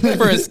wheels for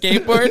a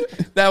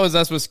skateboard, that was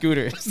us with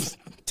scooters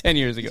 10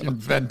 years ago.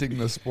 Inventing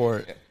the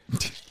sport.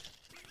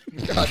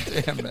 God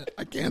damn it.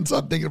 I can't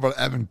stop thinking about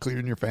Evan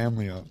clearing your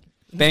family up.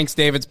 Thanks,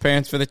 David's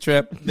parents, for the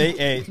trip.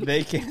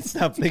 They can't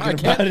stop thinking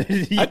about it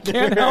either. I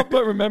can't help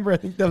but remember, I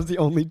think that was the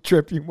only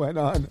trip you went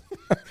on.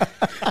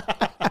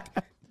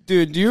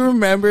 Dude, do you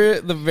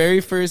remember the very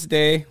first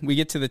day we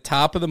get to the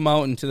top of the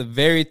mountain, to the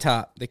very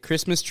top, the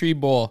Christmas tree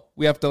bowl?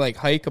 We have to like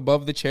hike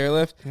above the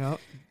chairlift. Yep.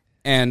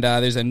 And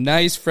there's a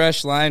nice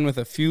fresh line with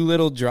a few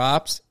little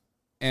drops.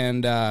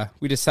 And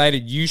we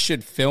decided you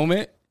should film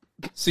it.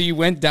 So you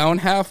went down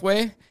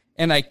halfway,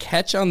 and I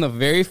catch on the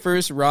very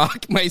first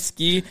rock my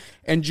ski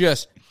and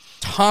just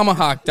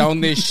tomahawk down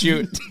this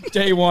chute.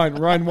 Day one,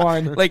 run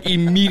one. Like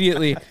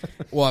immediately.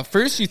 Well, at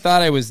first you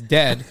thought I was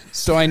dead,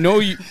 so I know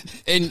you,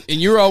 and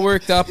you were all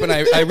worked up, and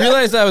I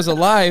realized I was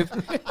alive,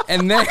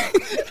 and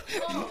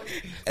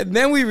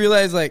then we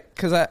realized, like,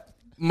 because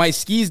my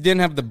skis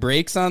didn't have the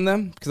brakes on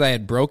them because I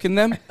had broken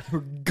them.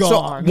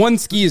 Gone. So one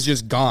ski is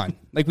just gone.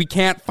 Like we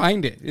can't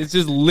find it. It's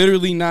just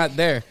literally not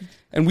there.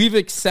 And we've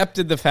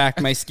accepted the fact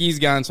my ski's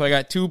gone. So I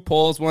got two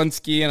poles, one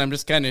ski, and I'm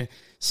just kind of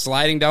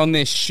sliding down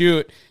this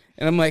chute.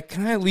 And I'm like,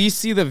 can I at least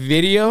see the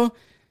video?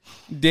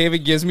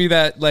 David gives me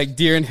that like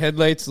deer in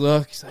headlights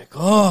look. He's like,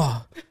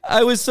 oh,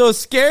 I was so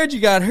scared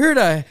you got hurt.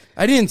 I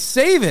didn't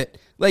save it.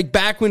 Like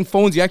back when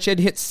phones, you actually had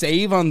to hit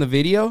save on the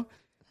video.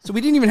 So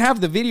we didn't even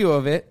have the video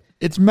of it.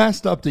 It's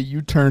messed up that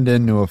you turned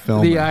into a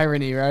filmer. The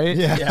irony, right?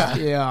 Yeah.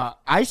 Yeah.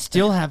 I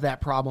still have that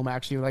problem,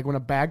 actually. Like, when a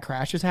bad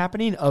crash is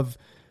happening,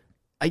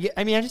 I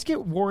just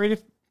get worried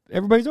if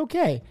everybody's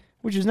okay,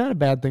 which is not a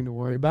bad thing to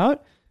worry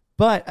about.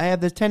 But I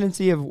have this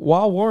tendency of,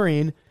 while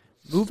worrying,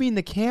 moving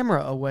the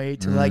camera away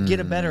to, like,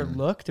 get a better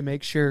look to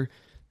make sure.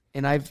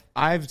 And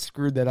I've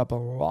screwed that up a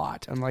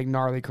lot on, like,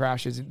 gnarly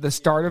crashes. The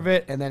start of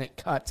it, and then it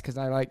cuts because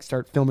I, like,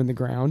 start filming the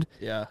ground.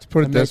 Yeah. To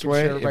put it I'm this making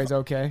way, sure everybody's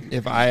okay.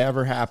 if I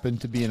ever happen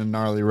to be in a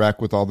gnarly wreck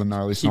with all the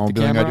gnarly Keep the snowmobiling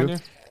camera I on do, you?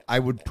 I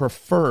would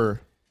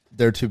prefer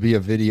there to be a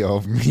video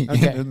of me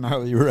Okay. in a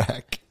gnarly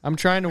wreck. I'm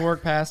trying to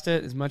work past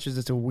it as much as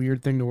it's a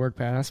weird thing to work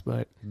past,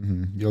 but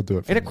You'll do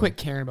it for I had to me. quit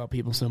caring about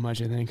people so much,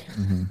 I think.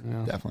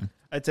 Yeah. Definitely.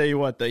 I tell you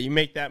what, though, you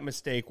make that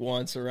mistake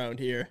once around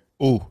here.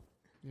 Ooh,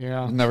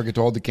 Yeah. I'll never get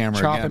to hold the camera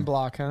Chop again. and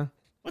block, huh?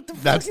 What the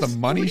fuck That's the is-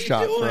 money what are you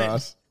shot for doing?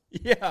 us.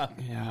 Yeah.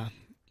 Yeah.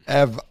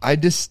 Ev, I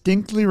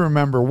distinctly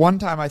remember one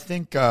time I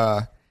think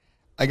I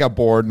got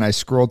bored and I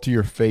scrolled to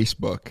your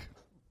Facebook.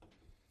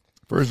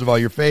 First of all,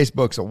 your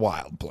Facebook's a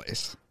wild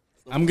place.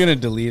 I'm going to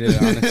delete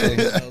it, honestly.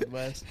 Wild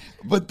West.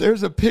 But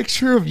there's a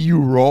picture of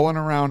you rolling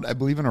around, I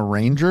believe, in a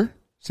Ranger,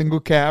 single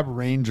cab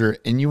Ranger,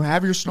 and you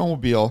have your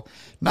snowmobile,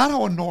 not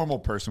how a normal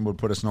person would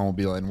put a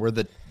snowmobile in, where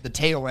the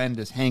tail end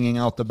is hanging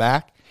out the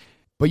back,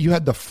 but you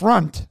had the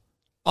front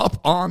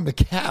up on the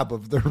cab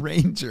of the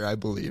Ranger, I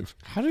believe.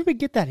 How did we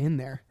get that in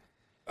there?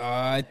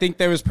 I think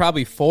there was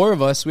probably four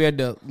of us. We had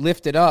to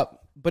lift it up,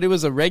 but it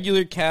was a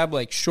regular cab,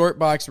 like short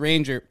box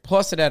Ranger,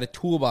 plus it had a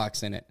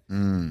toolbox in it.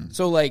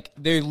 So like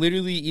they're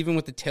literally, even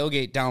with the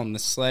tailgate down, the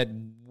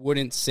sled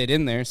wouldn't sit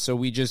in there. So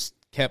we just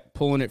kept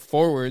pulling it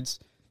forwards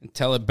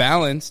until it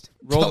balanced,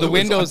 rolled Till the it was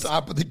windows. on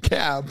top of the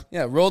cab.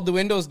 Yeah, rolled the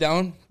windows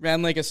down,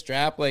 ran like a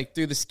strap, like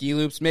through the ski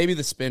loops, maybe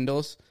the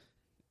spindles.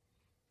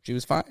 She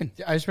was fine.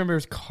 I just remember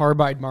his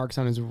carbide marks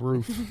on his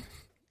roof.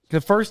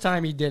 The first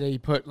time he did it, he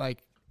put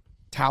like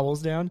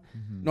towels down.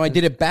 No, I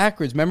did it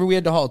backwards. Remember, we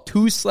had to haul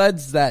two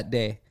sleds that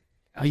day.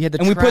 Oh, you had the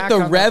And we put track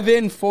the on rev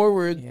in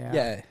forward. Yeah.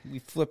 Yeah, we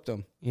flipped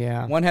them.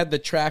 Yeah. One had the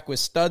track with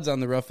studs on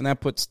the roof, and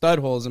that put stud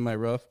holes in my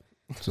roof.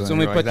 So, So when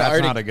we put the that's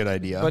Arctic- not a good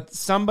idea. But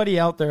somebody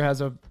out there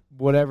has a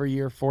whatever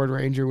year Ford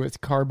Ranger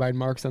with carbide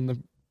marks on the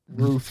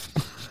roof.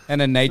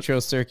 And a Nitro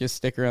Circus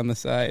sticker on the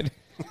side.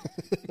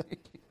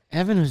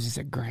 Evan was just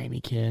a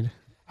grimy kid.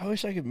 I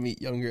wish I could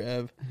meet younger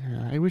Ev.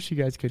 Yeah, I wish you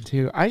guys could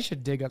too. I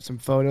should dig up some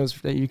photos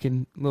that you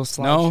can little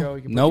slideshow. No,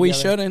 you can no, put we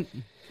together. shouldn't.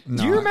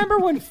 Do you remember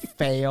when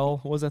fail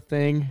was a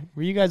thing?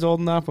 Were you guys old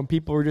enough when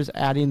people were just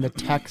adding the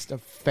text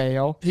of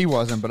fail? He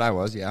wasn't, but I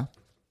was, yeah.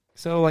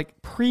 So like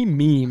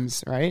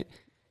pre-memes, right?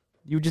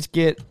 You would just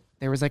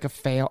there was like a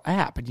fail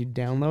app and you'd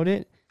download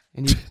it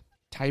and you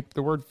type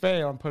the word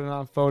fail and put it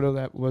on a photo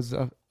that was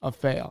a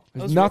fail.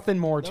 There's nothing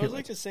more That to was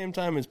like it. the same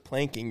time as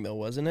planking, though,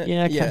 wasn't it?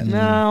 Yeah,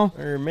 no.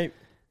 Or maybe.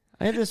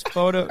 I had this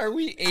photo Are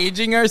we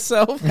aging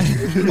ourselves?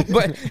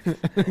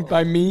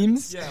 by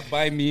memes. Yeah,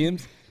 by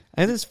memes.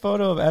 I had this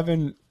photo of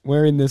Evan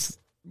wearing this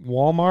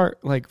Walmart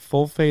like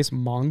full face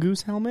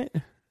mongoose helmet.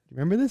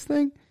 Remember this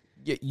thing?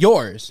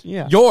 Yours.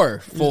 Yeah. Your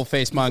full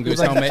face mongoose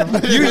helmet.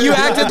 You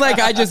acted like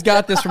I just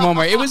got this from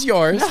Walmart. It was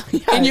yours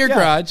in your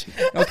garage.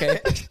 Okay.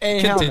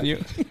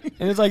 Continue.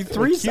 And it's like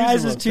 3 Accuse him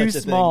sizes of too such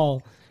a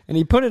small. And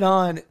he put it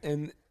on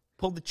and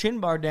pulled the chin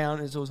bar down,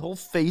 and so his whole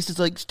face is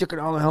like sticking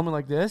on the helmet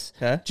like this,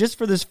 just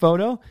for this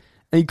photo.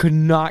 And he could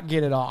not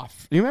get it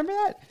off. Do you remember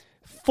that?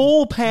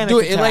 Full panic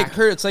Dude, attack. it like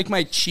hurts. Like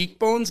my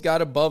cheekbones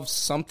got above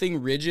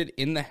something rigid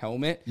in the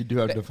helmet. You do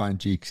have defined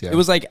cheeks, yeah. It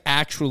was like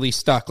actually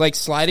stuck. Like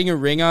sliding a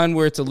ring on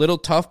where it's a little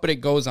tough, but it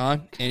goes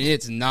on and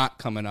it's not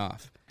coming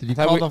off. Did you I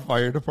thought call we- the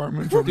fire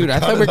department? For Dude, I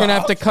thought we were going to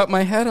have to cut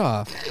my head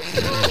off.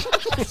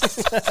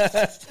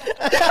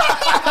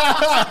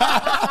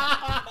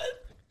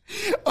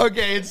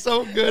 Okay, it's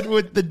so good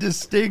with the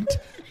distinct,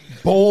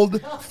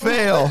 bold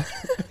fail.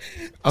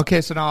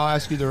 Okay, so now I'll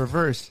ask you the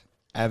reverse.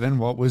 Evan,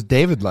 what was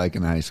David like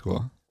in high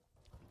school?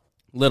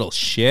 Little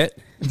shit.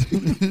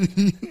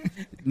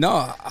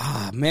 No,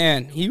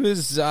 man. He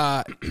was,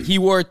 he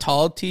wore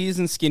tall tees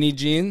and skinny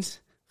jeans,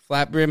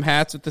 flat brim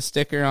hats with the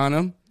sticker on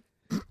them.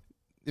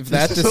 If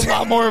that's This is a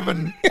lot more of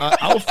an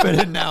outfit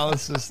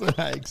analysis than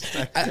I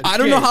expected. I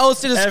don't know how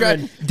else to describe.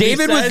 Evan,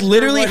 David was besides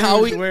literally what he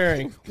how was he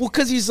wearing. Well,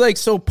 because he's like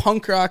so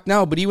punk rock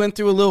now, but he went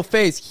through a little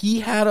phase. He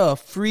had a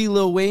free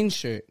Lil Wayne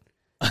shirt.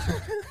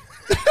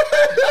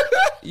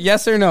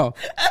 Yes or no?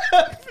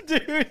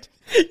 Dude,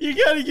 you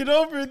gotta get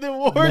over the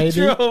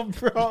wardrobe,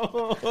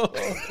 bro.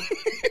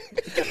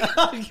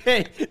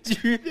 Okay.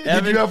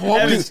 Evan, you have one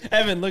Evan, with-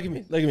 Evan, look at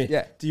me. Look at me.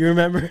 Yeah. Do you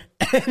remember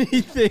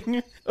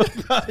anything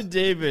about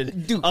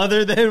David Dude.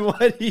 other than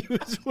what he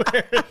was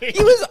wearing?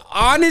 He was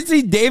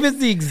honestly, David's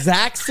the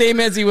exact same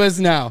as he was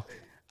now.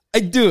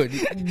 Dude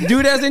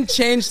hasn't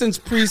changed since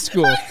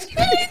preschool.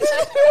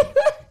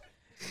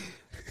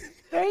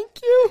 Thank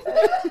you.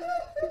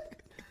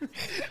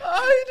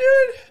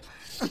 Oh,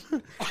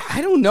 dude.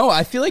 I don't know.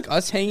 I feel like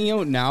us hanging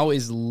out now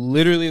is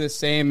literally the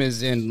same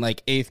as in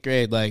like 8th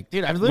grade. Like,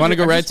 Dude, I've want to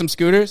go literally- ride some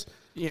scooters?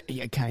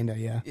 Yeah, kind of,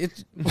 yeah.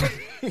 It's,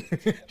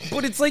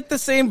 but it's like the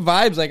same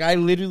vibes. Like I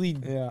literally,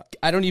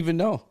 I don't even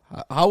know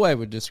how I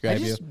would describe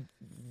you.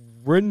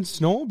 Ridden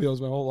snowmobiles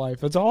my whole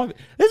life. This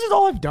is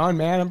all I've done,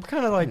 man. I'm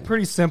kind of like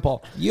pretty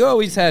simple. You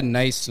always had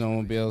nice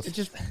snowmobiles. It's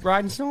just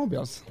riding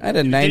snowmobiles. I had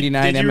a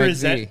 99 did you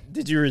MXZ.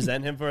 Did you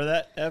resent him for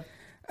that, Ev?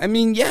 I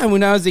mean, yeah,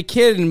 when I was a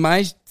kid and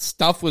my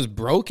stuff was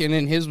broken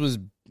and his was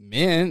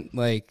mint,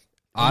 like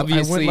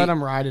obviously. I wouldn't let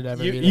him ride it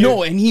ever. either.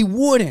 No, and he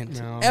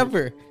wouldn't No.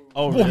 ever.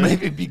 Oh, Well, really?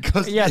 maybe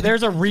because Yeah,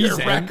 there's a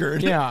reason.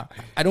 record. Yeah,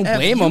 I don't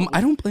blame him. I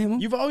don't blame him.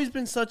 You've always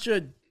been such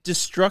a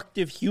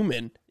destructive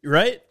human,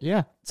 right?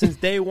 yeah. Since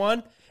day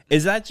one.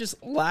 Is that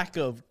just lack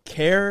of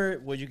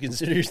care? Would you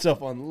consider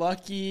yourself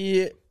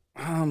unlucky?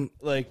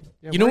 Like,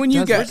 You know when you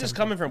where's guys, this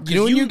coming from? 'Cause you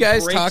know when you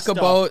guys break talk stuff.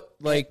 about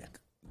like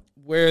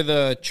where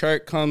the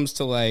chart comes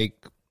to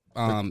like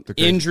the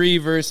injury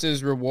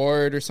versus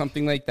reward or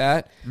something like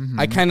that.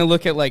 I kind of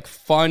look at like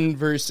fun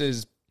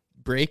versus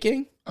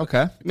breaking,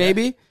 Okay.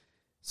 maybe.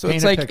 So Paint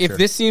it's a like picture. if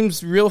this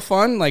seems real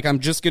fun, like I'm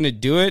just gonna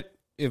do it.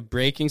 If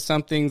breaking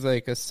something's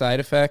like a side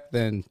effect,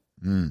 then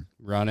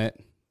run it.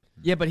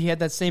 Yeah, but he had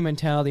that same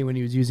mentality when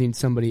he was using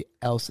somebody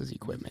else's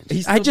equipment.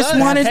 I just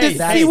wanted to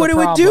That's see the what it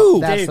would problem. do.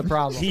 That's the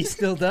problem. He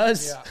still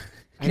does.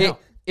 I know.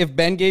 If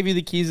Ben gave you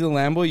the keys to the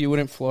Lambo, you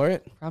wouldn't floor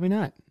it? Probably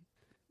not.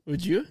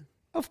 Would you?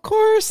 Of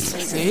course.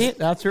 See,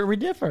 that's where we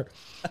differ.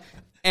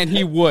 And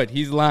he would.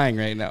 He's lying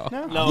right now.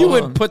 No. You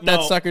would put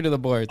that No. sucker to the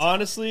boards.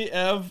 Honestly,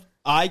 Ev,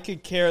 I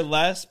could care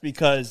less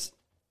because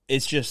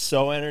it's just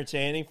so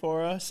entertaining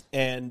for us.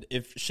 And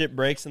if shit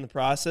breaks in the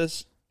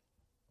process,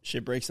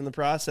 shit breaks in the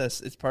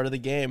process. It's part of the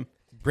game.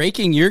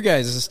 Breaking your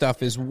guys'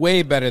 stuff is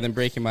way better than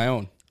breaking my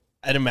own.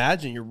 I'd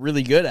imagine you're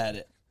really good at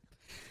it.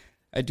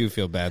 I do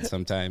feel bad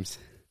sometimes.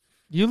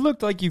 You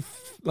looked like you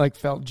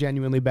felt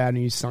genuinely bad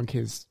when you sunk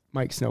his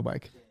Mike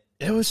Snowbike.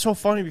 It was so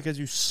funny because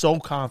he was so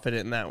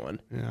confident in that one.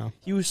 Yeah.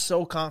 He was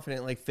so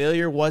confident. Like,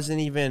 failure wasn't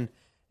even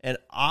an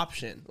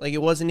option. Like,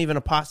 it wasn't even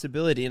a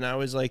possibility. And I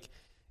was like,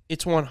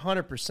 it's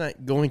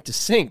 100% going to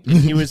sink. And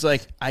he was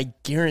like, I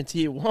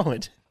guarantee it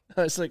won't.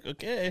 I was like,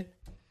 okay.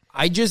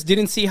 I just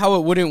didn't see how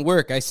it wouldn't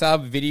work. I saw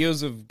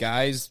videos of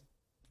guys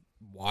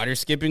water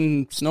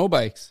skipping snow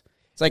bikes.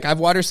 It's like I've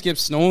water skipped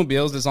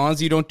snowmobiles. As long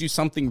as you don't do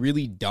something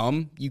really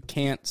dumb, you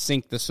can't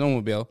sink the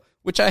snowmobile,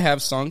 which I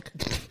have sunk.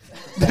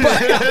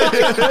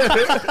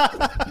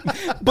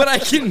 But I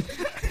can.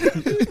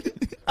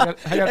 I got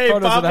Hey,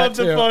 photos pop of that up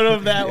the too. photo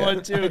of that one,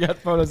 I too. got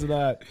photos of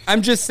that.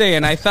 I'm just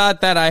saying, I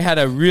thought that I had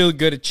a real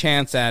good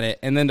chance at it,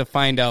 and then to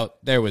find out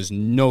there was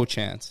no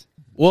chance.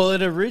 Well,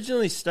 it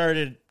originally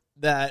started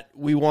that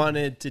we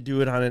wanted to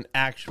do it on an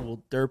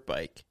actual dirt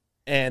bike.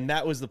 And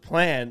that was the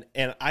plan.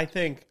 And I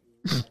think,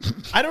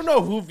 I don't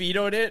know who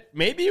vetoed it.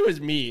 Maybe it was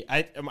me.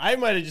 I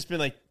might have just been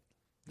like,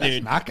 That's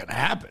dude, not going to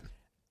happen.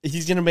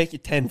 he's going to make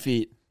it 10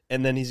 feet.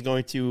 And then he's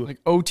going to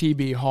Like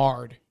OTB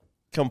hard.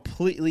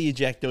 completely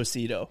eject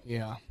Ocido.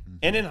 Yeah.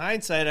 And in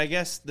hindsight, I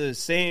guess the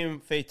same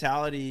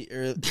fatality,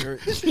 or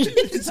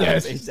it's not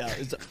a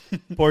fatality, it's a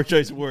poor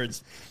choice of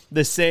words.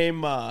 The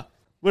same, would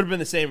have been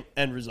the same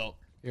end result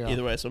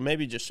either way. So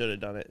maybe just should have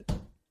done it.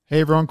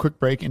 Hey everyone, quick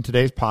break in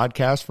today's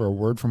podcast for a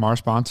word from our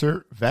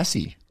sponsor,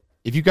 Vessi.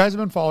 If you guys have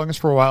been following us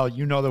for a while,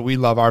 you know that we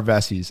love our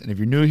Vessis. And if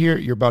you're new here,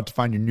 you're about to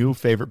find your new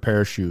favorite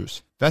pair of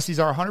shoes.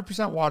 Vessis are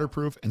 100%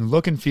 waterproof and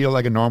look and feel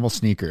like a normal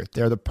sneaker.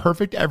 They're the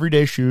perfect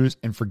everyday shoes,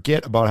 and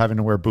forget about having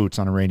to wear boots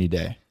on a rainy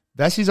day.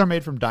 Vessis are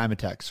made from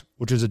Dymatex,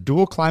 which is a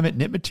dual climate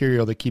knit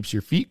material that keeps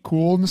your feet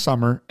cool in the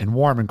summer and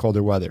warm in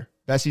colder weather.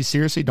 Vessis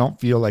seriously don't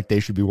feel like they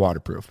should be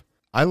waterproof.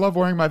 I love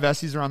wearing my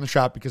Vessis around the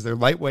shop because they're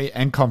lightweight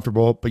and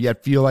comfortable, but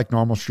yet feel like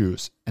normal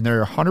shoes. And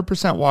they're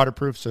 100%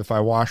 waterproof, so if I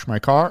wash my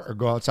car or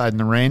go outside in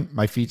the rain,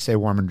 my feet stay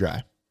warm and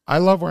dry. I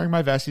love wearing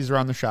my Vessis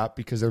around the shop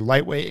because they're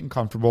lightweight and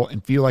comfortable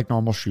and feel like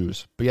normal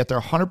shoes, but yet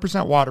they're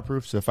 100%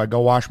 waterproof, so if I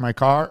go wash my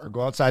car or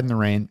go outside in the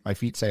rain, my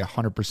feet stay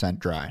 100%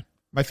 dry.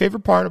 My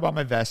favorite part about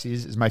my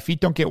Vessis is my feet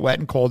don't get wet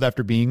and cold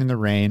after being in the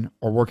rain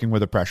or working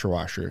with a pressure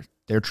washer.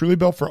 They're truly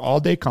built for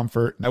all-day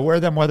comfort. I wear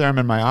them whether I'm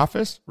in my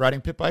office, riding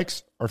pit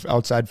bikes, or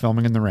outside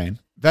filming in the rain.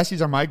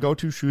 Vessis are my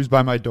go-to shoes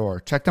by my door.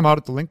 Check them out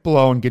at the link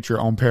below and get your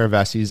own pair of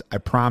Vessis. I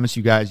promise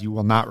you guys, you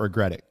will not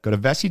regret it. Go to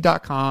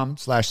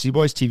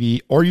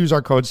vessi.com/CBoysTV or use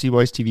our code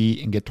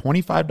CBoysTV and get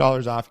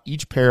 $25 off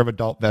each pair of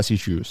adult Vessi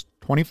shoes.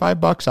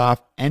 $25 off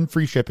and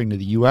free shipping to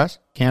the U.S.,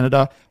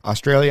 Canada,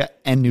 Australia,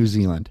 and New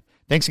Zealand.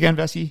 Thanks again,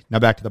 Vessi. Now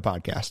back to the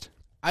podcast.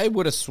 I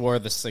would have swore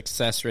the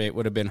success rate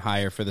would have been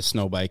higher for the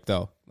snow bike,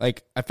 though.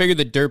 Like, I figured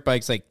the dirt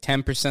bike's like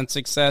 10%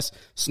 success,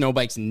 snow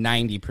bike's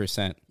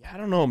 90%. Yeah, I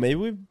don't know.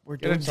 Maybe we're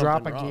doing Gotta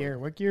drop something a wrong. gear.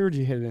 What gear would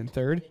you hit it in?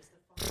 Third?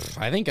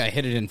 I think I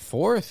hit it in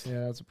fourth.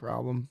 Yeah, that's a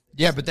problem.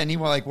 Yeah, but then he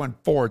went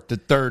fourth to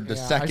third to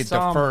Yeah, I second saw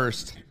to him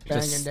first.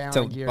 Banging down To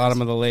on the gears.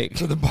 bottom of the lake.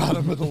 To the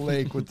bottom of the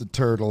lake with the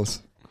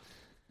turtles.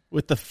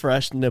 With the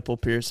fresh nipple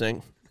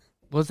piercing.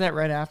 Was that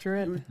right after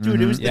it?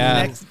 Dude, it was Yeah.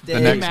 the next day. The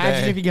next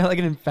Imagine day. if you got like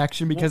an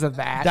infection because of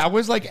that. That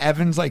was like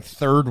Evan's like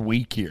third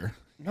week here.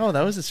 No,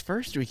 that was his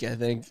first week, I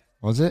think.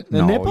 Was it?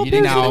 The nipple you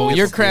didn't piercing? get No, nipple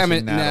you're piercing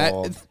cramming. that Nah,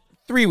 old.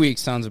 3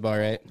 weeks sounds about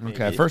right.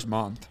 Okay, first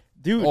month.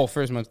 Dude, Oh,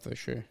 first month for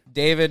sure.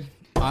 David,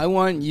 I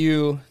want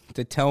you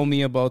to tell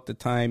me about the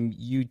time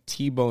you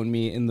T-boned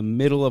me in the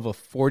middle of a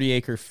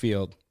 40-acre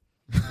field.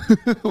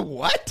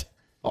 What?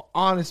 Oh,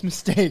 honest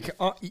mistake.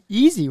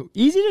 Easy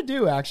to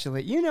do,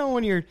 actually. You know,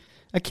 when you're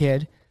a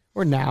kid,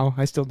 or now,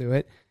 I still do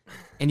it,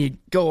 and you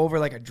go over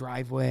like a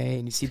driveway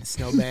and you see the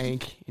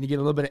snowbank and you get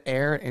a little bit of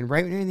air, and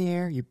right when you're in the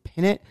air, you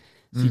pin it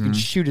so you can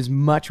shoot as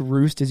much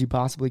roost as you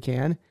possibly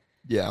can.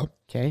 Yeah.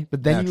 Okay,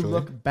 but then Naturally. you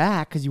look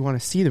back because you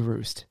want to see the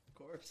roost. Of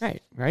course.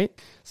 Right.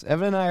 So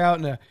Evan and I are out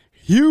in a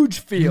huge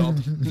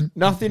field,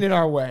 nothing in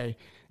our way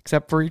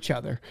except for each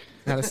other.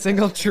 Not a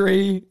single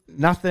tree,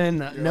 nothing,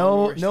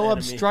 no worst enemy.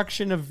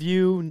 obstruction of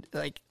view,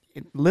 like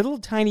little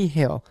tiny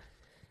hill.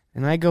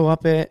 And I go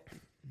up it.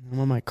 I'm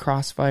on my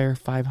Crossfire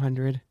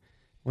 500,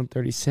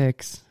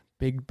 136,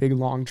 big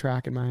long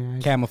track in my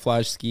eyes.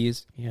 Camouflage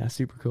skis. Yeah,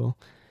 super cool.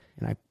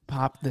 And I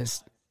pop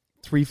this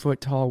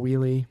 3-foot tall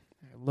wheelie.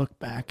 I look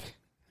back.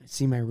 I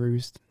see my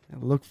roost. I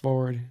look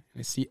forward. And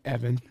I see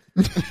Evan.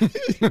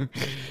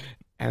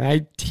 And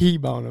I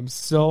T-bone him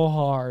so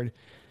hard.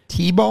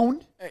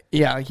 T-bone?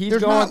 Yeah, he's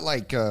There's going not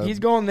like he's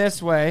going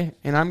this way,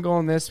 and I'm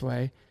going this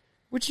way.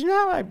 Which, you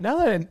know, now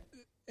that I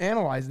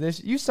analyze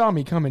this, you saw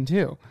me coming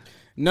too.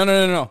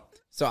 No.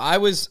 So I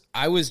was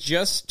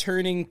just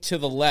turning to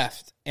the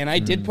left, and I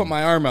did put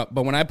my arm up.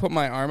 But when I put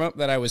my arm up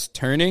that I was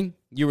turning,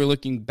 you were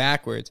looking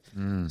backwards.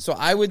 So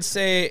I would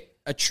say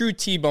a true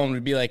T-bone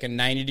would be like a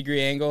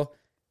 90-degree angle.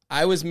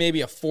 I was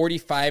maybe a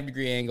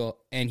 45-degree angle,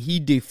 and he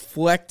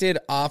deflected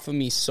off of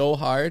me so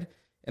hard.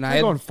 And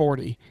I'm going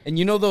 40. And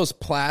you know those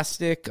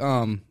plastic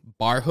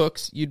bar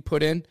hooks you'd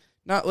put in?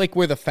 Not like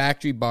where the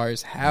factory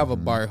bars have a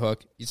bar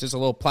hook. It's just a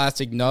little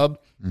plastic nub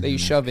that you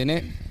shove in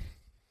it.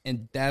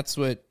 And that's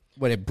what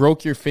it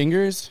broke your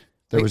fingers.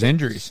 there was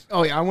injuries.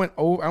 Oh yeah, I went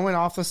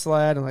off the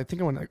sled, and I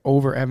think I went like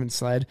over Evan's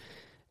sled,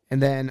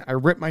 and then I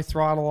ripped my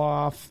throttle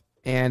off,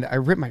 and I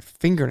ripped my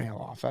fingernail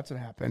off. That's what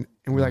happened,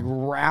 and we like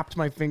wrapped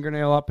my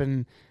fingernail up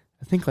in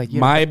I think like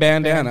My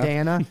bandana.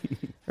 bandana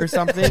or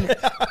something.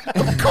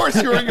 Of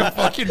course, you're wearing a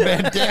fucking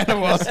bandana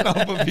while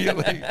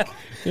snowmobiling.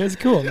 It was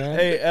cool, man.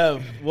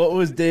 Hey, what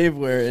was Dave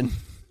wearing?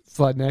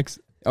 Sled necks.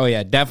 Oh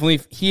yeah, definitely.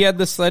 He had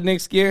the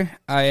Sledniks gear.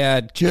 I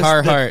had Just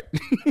Carhartt.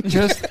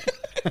 Just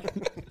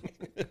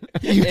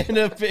And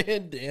a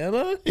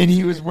bandana? and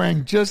he was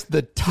wearing just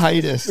the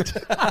tightest.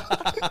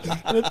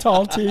 The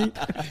tall tee.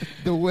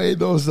 The way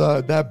those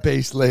that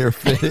base layer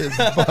fit his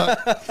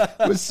butt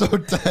was so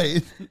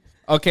tight.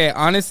 Okay,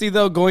 honestly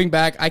though, going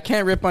back, I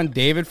can't rip on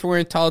David for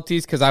wearing tall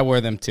tees because I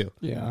wore them too.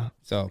 Yeah.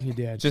 So He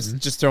did.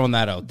 Just throwing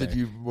that out there. Did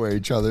you wear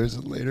each other's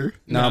later?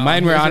 No,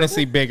 mine were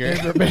honestly bigger.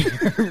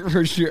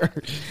 For sure.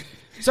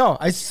 So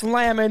I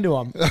slam into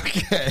him.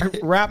 Okay. I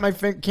wrap my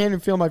finger, can't even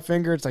feel my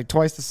finger. It's like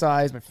twice the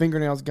size. My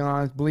fingernail's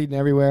gone. It's bleeding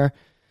everywhere.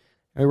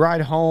 I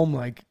ride home,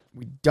 like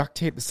we duct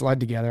tape the sled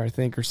together, I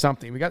think, or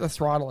something. We got the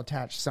throttle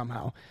attached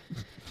somehow.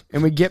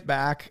 And we get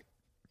back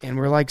and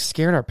we're like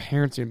scared our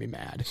parents are going to be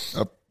mad.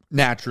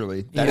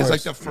 Naturally. That Yeah. is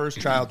like the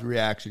first child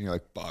reaction. You're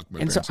like, fuck.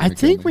 My And so parents are I gonna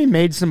kill think me. we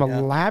made some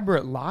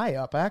elaborate lie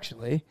up,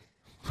 actually.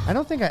 I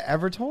don't think I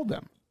ever told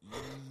them.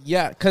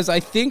 Yeah, because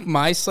I think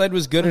my sled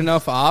was good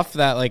enough off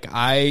that like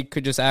I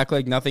could just act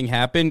like nothing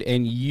happened,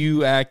 and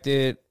you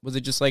acted. Was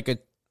it just like a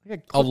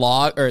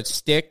log or a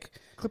stick?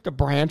 Clipped a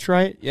branch,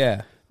 right?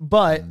 Yeah.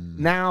 But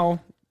now,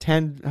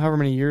 10, however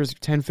many years,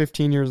 10,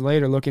 15 years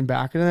later, looking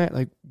back at it,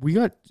 like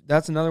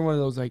that's another one of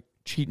those like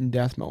cheating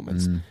death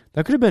moments.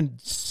 That could have been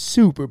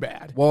super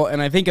bad. Well,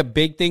 and I think a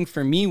big thing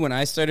for me when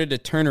I started to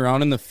turn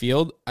around in the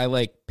field, I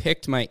like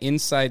picked my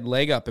inside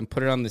leg up and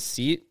put it on the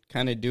seat,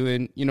 kind of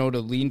doing, to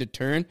lean to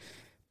turn.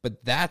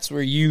 But that's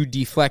where you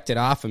deflected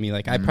off of me.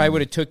 Like I probably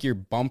would have took your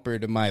bumper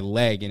to my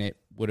leg, and it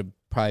would have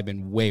probably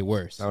been way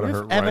worse. That would have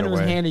hurt Evan right was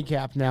away.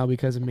 handicapped now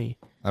because of me.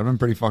 That would have been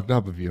pretty fucked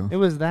up of you. It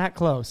was that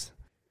close.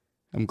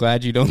 I'm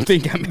glad you don't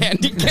think I'm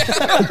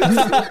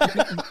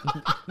handicapped.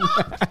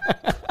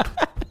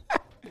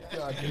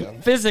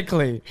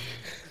 Physically.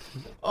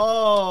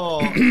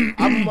 Oh,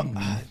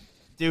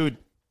 dude,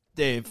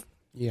 Dave,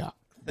 Yeah.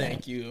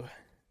 thank you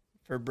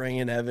for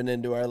bringing Evan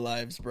into our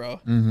lives, bro.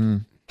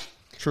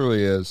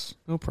 Truly is.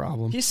 No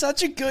problem. He's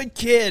such a good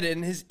kid,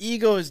 and his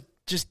ego is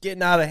just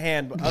getting out of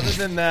hand. But other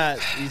than that,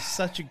 he's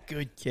such a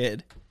good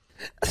kid.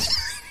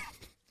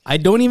 I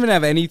don't even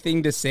have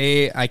anything to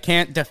say. I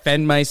can't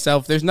defend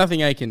myself. There's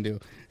nothing I can do.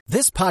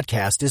 This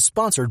podcast is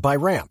sponsored by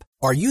Ramp.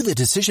 Are you the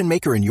decision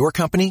maker in your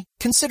company?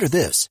 Consider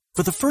this.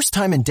 For the first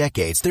time in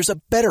decades, there's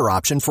a better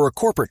option for a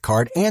corporate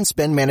card and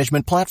spend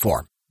management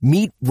platform.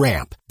 Meet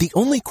Ramp, the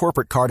only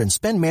corporate card and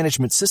spend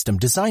management system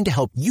designed to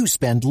help you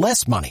spend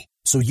less money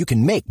so you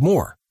can make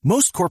more.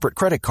 Most corporate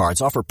credit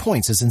cards offer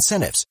points as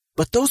incentives,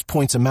 but those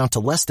points amount to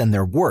less than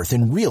their worth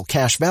in real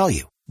cash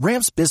value.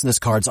 Ramp's business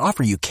cards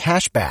offer you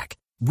cash back,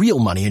 real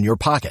money in your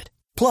pocket.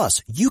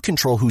 Plus, you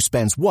control who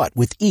spends what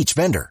with each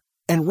vendor.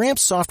 And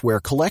Ramp's software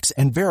collects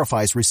and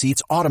verifies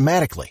receipts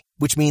automatically,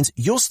 which means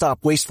you'll stop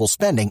wasteful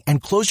spending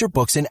and close your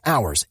books in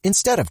hours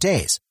instead of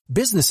days.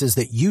 Businesses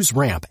that use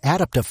Ramp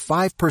add up to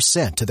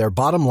 5% to their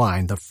bottom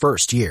line the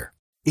first year.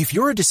 If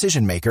you're a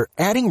decision maker,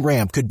 adding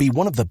Ramp could be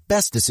one of the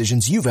best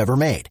decisions you've ever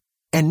made.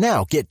 And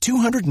now get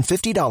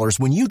 $250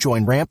 when you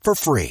join Ramp for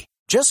free.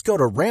 Just go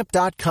to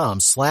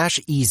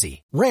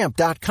ramp.com/easy.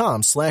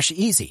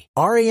 Ramp.com/easy.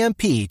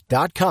 RAMP.com/easy.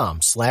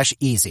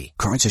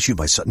 Cards issued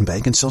by Sutton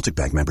Bank and Celtic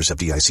Bank, members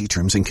FDIC.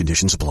 Terms and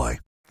conditions apply.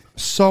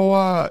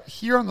 So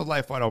here on the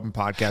Life Wide Open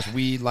podcast,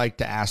 we like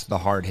to ask the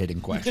hard-hitting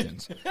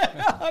questions.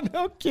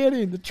 No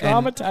kidding. The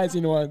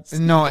traumatizing ones.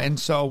 No, and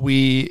so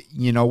we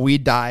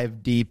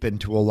dive deep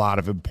into a lot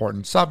of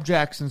important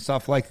subjects and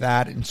stuff like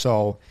that. And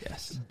so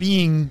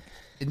being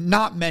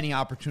not many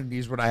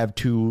opportunities would I have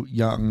two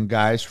young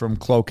guys from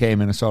Cloquet,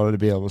 Minnesota to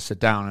be able to sit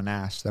down and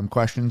ask them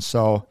questions.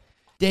 So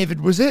David,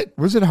 was it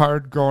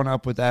hard growing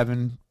up with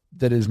Evan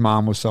that his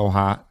mom was so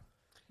hot?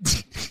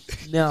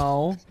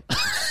 No.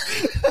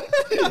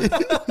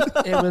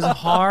 It was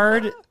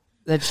hard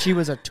that she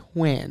was a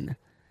twin.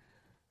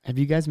 Have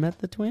you guys met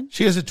the twin?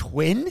 She has a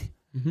twin?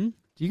 Mm-hmm. Do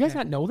you guys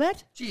not know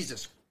that?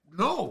 Jesus.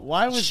 No.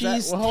 Why was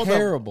She's that? Well,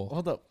 terrible.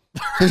 Hold up.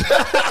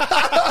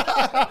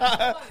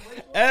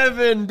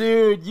 Evan,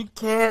 dude, you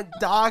can't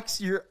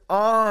dox your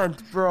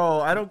aunt,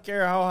 bro. I don't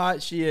care how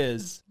hot she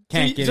is.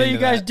 Can't get So into you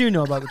guys that. do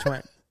know about the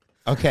twin.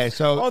 Okay,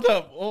 so Hold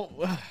up.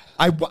 Oh,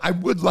 I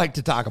would like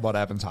to talk about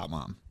Evan's hot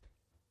mom.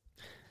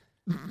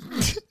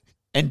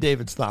 And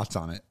David's thoughts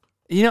on it.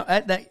 You know,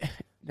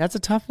 that's a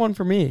tough one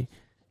for me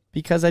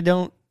because I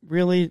grew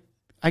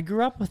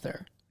up with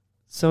her.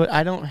 So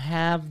I don't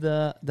have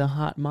the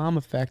hot mom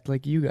effect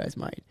like you guys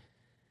might.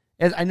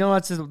 I know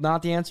that's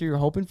not the answer you're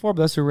hoping for,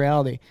 but that's the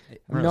reality.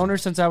 I've known her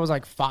since I was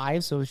like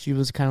 5, so she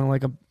was kind of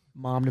like a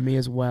mom to me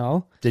as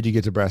well. Did you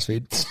get to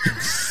breastfeed?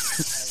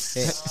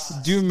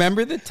 Do you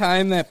remember the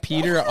time that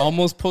Peter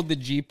almost pulled the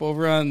Jeep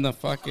over on the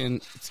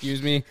fucking,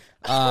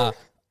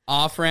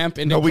 off ramp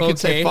into No, we can Cloquet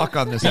say fuck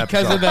on this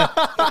because episode.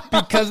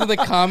 because of the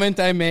comment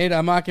I made?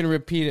 I'm not going to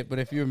repeat it, but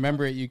if you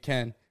remember it, you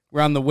can.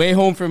 We're on the way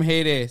home from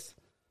Heydays.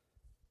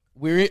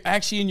 We're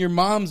actually in your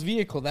mom's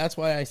vehicle. That's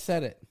why I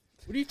said it.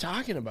 What are you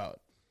talking about?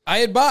 I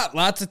had bought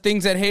lots of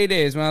things at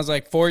Heydays when I was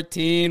like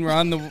 14. We're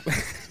on the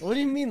What do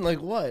you mean,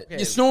 like what?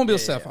 snowmobile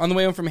stuff on the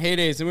way home from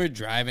Heydays, and we were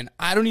driving.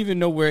 I don't even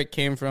know where it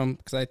came from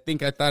because I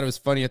thought it was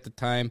funny at the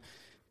time.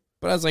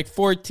 But I was like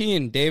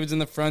 14. David's in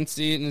the front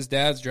seat and his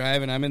dad's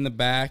driving. I'm in the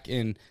back,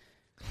 and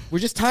we're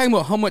just talking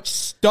about how much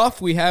stuff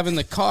we have in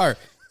the car.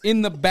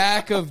 In the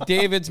back of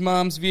David's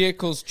mom's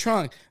vehicle's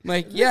trunk. I'm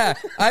like, yeah,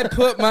 I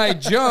put my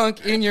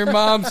junk in your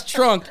mom's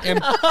trunk.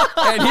 And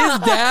his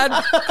dad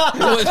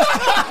was...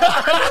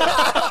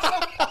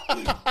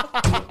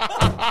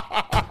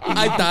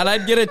 I thought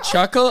I'd get a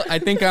chuckle. I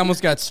think I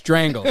almost got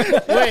strangled.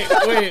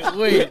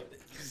 Wait.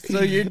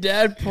 So your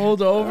dad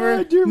pulled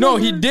over? No,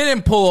 he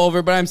didn't pull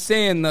over, but I'm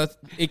saying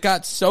it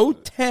got so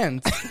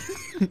tense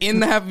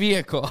in that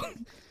vehicle.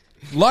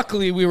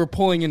 Luckily, we were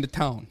pulling into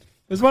town.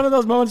 It's one of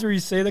those moments where you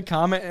say the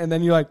comment and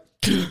then you're like...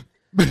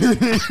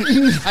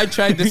 I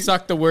tried to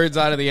suck the words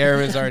out of the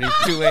air. It was already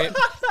too late.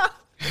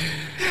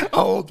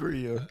 How old were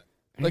you?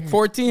 Like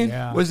 14?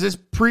 Yeah. Was this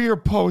pre or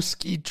post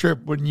ski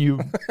trip when you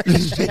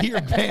shit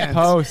your pants?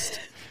 Post.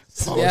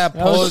 Yeah,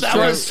 post. That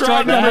was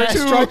strike number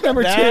two. Strike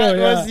number 2. That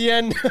Yeah. was the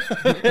end.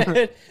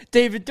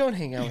 David, don't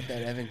hang out with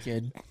that Evan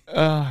kid.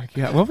 Oh,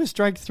 God. What was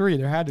strike 3?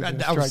 There had to be a I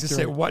strike was to 3.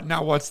 say,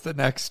 what's the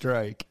next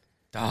strike?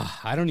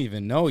 I don't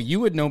even know. You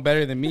would know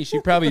better than me. She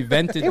probably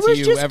vented It to was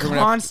you. just everyone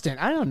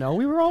constant. I don't know.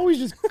 We were always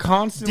just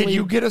constantly... Did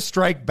you get a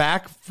strike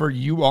back for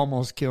you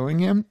almost killing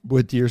him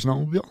with your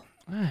snowmobile?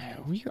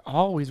 We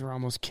always were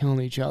almost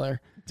killing each other.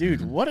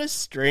 Dude, what a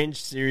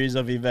strange series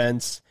of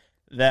events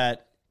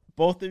that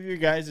both of your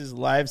guys'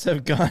 lives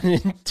have gone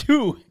in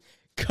two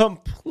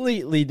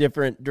completely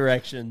different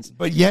directions.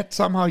 But yet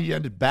somehow you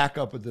ended back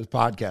up with this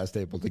podcast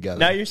table together.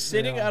 Now you're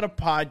sitting on a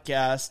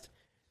podcast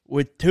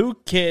with two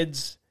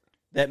kids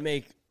that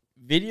make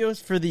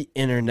videos for the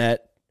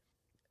internet,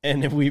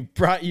 and we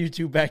brought you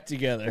two back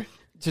together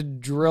To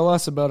drill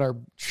us about our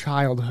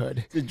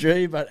childhood. to drill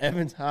you about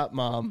Evan's hot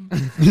mom.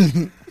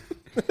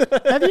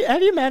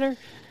 Have you met her?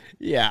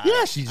 Yeah.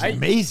 Yeah, she's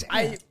amazing.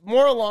 I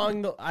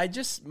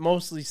just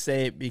mostly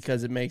say it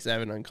because it makes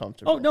Evan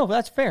uncomfortable. Oh, no,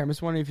 that's fair. I'm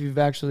just wondering if you've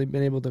actually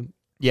been able to...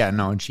 Yeah,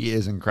 no, and she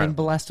is been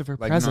incredible. blessed of her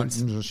Like, presence.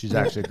 no, she's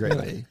actually a great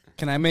lady.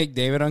 Can I make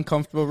David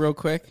uncomfortable real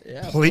quick?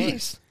 Yeah, of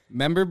Please.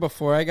 Remember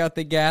before I got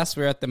the gas,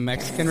 we were at the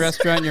Mexican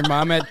restaurant and your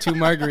mom had 2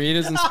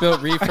 margaritas and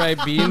spilled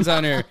refried beans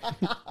on her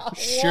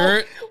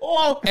shirt?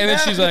 Oh, And then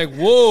she's like,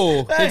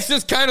 whoa, it's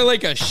just kind of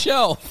like a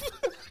shelf.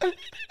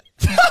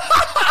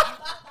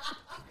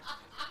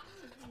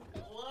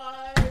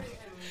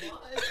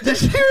 Did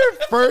she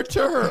refer to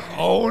her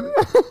own?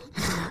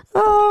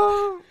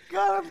 Oh,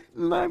 God,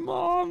 my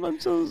mom. I'm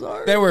so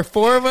sorry. There were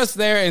 4 of us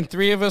there and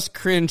 3 of us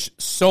cringed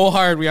so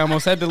hard we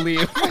almost had to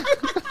leave.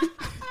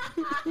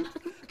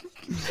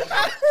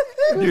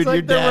 Dude, It's like your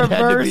the dad had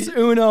to reverse be-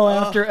 Uno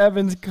after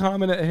Evan's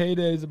comment at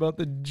Heydays about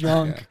the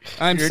junk.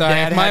 I'm Your sorry.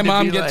 dad If my had to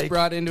mom be gets like-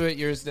 brought into it,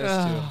 yours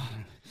does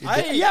too.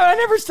 I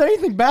never said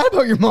anything bad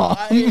about your mom.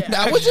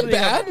 That wasn't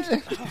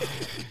bad.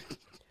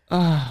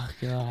 Oh,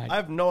 God. I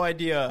have no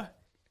idea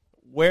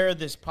where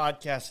this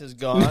podcast has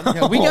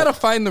gone. We got to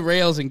find the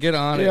rails and get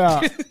on it.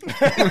 Yeah.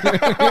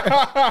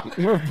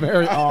 We're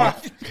very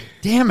off.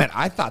 Damn it!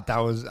 I thought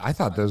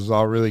this was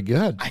all really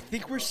good. I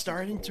think we're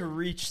starting to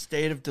reach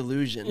state of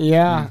delusion.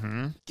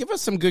 Yeah. Give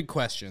us some good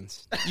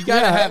questions. You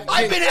got to have...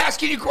 I've been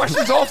asking you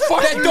questions all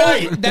fucking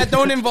night. that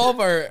don't involve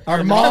our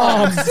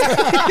Moms.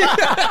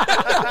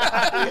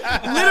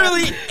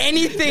 literally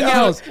anything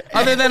else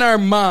other than our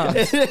mom.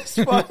 It's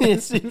funny.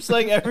 It seems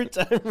like every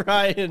time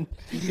Ryan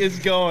is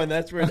going,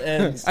 that's where it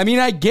ends. I mean,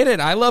 I get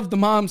it. I love the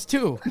moms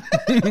too.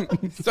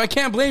 So I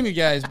can't blame you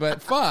guys,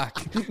 but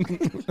fuck.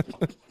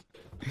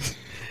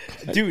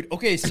 Dude,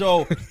 okay,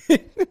 so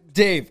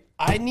Dave,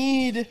 I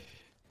need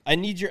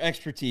your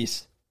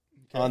expertise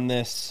on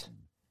this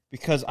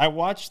because I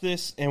watched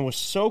this and was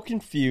so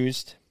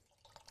confused.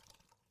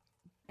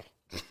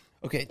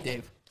 Okay,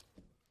 Dave.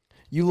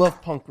 You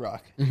love punk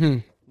rock. Mm-hmm.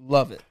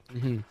 Love it.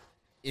 Mm-hmm.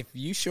 If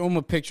you show him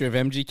a picture of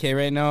MGK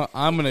right now,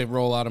 I'm going to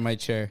roll out of my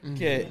chair.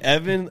 Okay,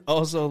 Evan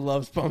also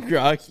loves punk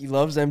rock. He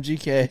loves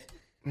MGK.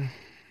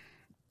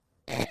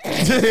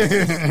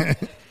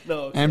 No,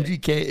 okay.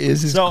 MGK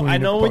is his So queen I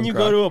of know when punk you rock.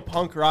 go to a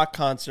punk rock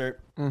concert,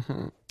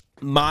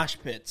 mosh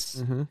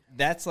pits.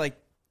 That's like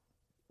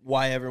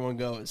why everyone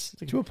goes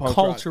to a punk rock.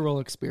 Cultural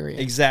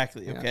experience.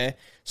 Exactly. Okay.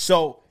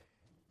 So,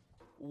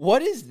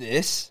 what is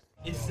this?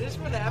 Is this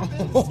what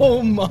happens?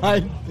 Oh,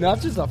 my.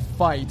 Not just a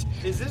fight.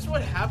 Is this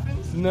what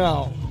happens?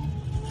 No.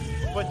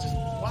 But just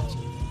watch.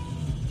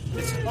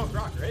 This is punk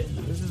rock, right?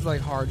 This is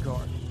like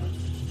hardcore.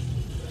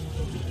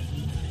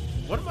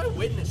 What am I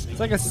witnessing? It's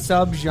like a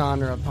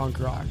subgenre of punk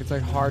rock. It's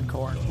like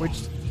hardcore, which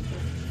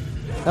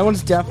that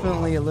one's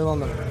definitely a little on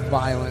the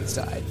violent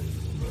side.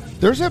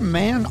 There's a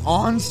man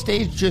on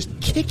stage just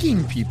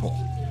kicking people.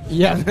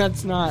 Yeah,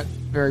 that's not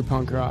very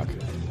punk rock.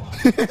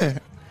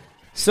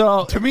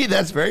 So To me,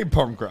 that's very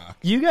punk rock.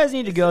 you guys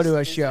need to go to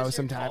a show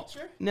sometime.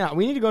 No,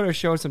 we need to go to a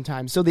show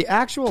sometime. So the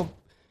actual,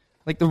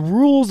 like the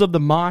rules of the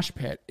mosh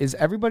pit is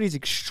everybody's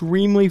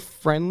extremely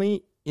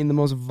friendly in the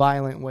most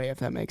violent way, if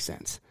that makes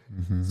sense.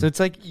 So it's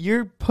like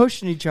you're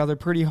pushing each other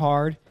pretty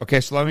hard.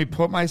 Okay, so let me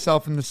put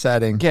myself in the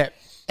setting. Get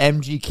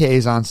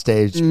MGK's on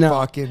stage, No.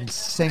 fucking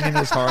singing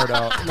his heart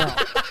out.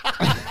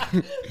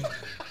 no.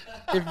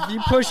 If you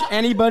push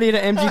anybody at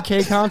an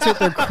MGK concert,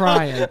 they're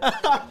crying.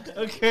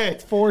 Okay.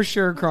 For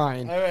sure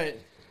crying. All right.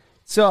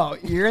 So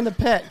you're in the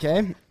pit,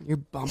 okay? You're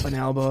bumping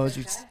elbows.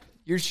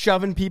 You're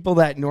shoving people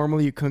that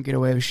normally you couldn't get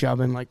away with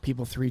shoving, like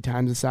people 3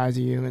 times the size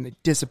of you, and they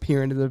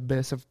disappear into the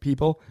abyss of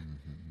people.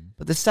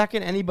 But the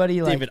second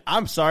anybody like... David,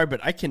 I'm sorry, but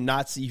I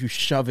cannot see you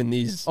shoving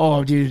these.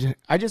 Oh, dude.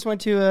 I just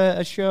went to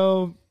a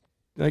show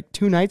like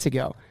 2 nights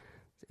ago.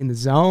 In the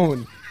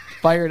zone.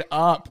 Fired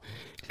up.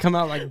 Come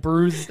out like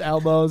bruised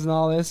elbows and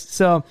all this.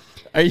 So...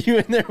 Are you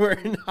in there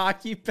wearing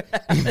hockey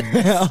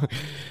pads?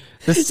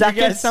 The second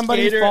got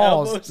somebody skater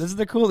falls, elbows? this is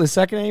the cool. The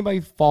second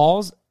anybody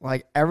falls,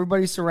 like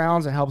everybody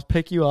surrounds and helps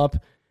pick you up.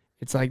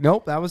 It's like,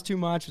 nope, that was too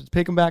much. Let's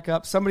pick them back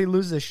up. Somebody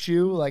loses a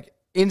shoe, like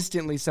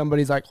instantly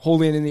somebody's like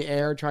holding it in the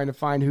air trying to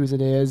find whose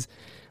it is.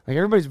 Like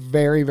everybody's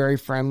very, very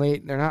friendly.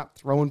 They're not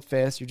throwing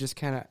fists. You're just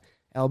kind of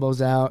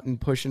elbows out and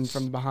pushing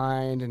from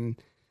behind, and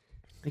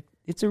like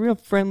it's a real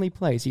friendly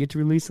place. You get to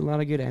release a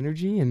lot of good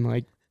energy and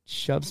like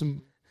shove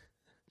some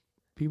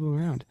people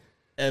around.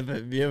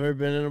 Have you ever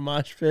been in a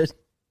mosh pit?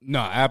 No,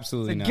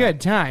 absolutely It's a not.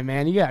 good time,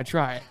 man. You gotta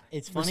try it.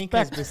 It's funny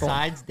because Respectful.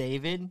 besides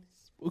David,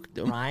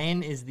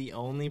 Ryan is the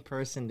only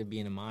person to be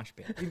in a mosh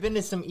pit. We've been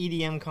to some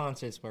EDM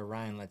concerts where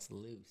Ryan lets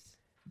loose.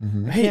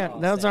 Yeah,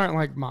 those aren't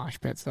like mosh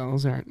pits.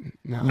 Those aren't.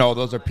 No,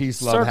 those are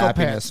peace, love, Circle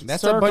happiness. pits.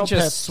 That's Circle a bunch of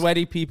pits.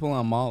 sweaty people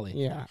on Molly.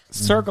 Yeah,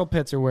 circle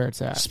pits are where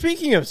it's at.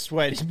 Speaking of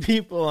sweaty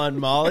people on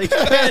Molly,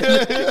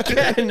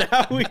 Ken,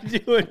 how we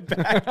doing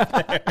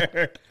back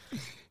there?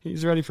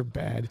 He's ready for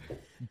bed.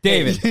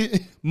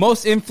 David,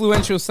 most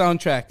influential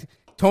soundtrack,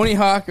 Tony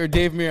Hawk or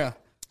Dave Mirra?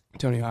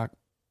 Tony Hawk,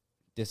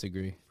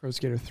 Disagree. Pro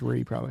Skater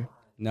 3, probably.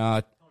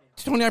 No,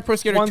 Tony Hawk Pro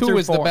Skater 1 2 through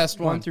was the 4. best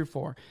 1 one. through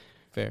 4.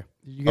 Fair.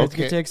 Did you guys Okay.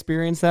 get to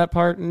experience that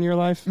part in your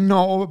life?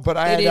 No, but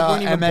I They had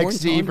weren't even born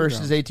to MXZ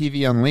versus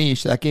ATV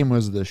Unleashed. That game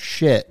was the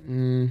shit.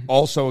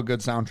 Also a good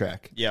soundtrack.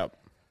 Yep.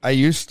 I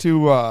used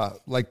to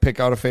like pick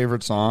out a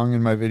favorite song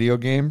in my video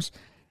games,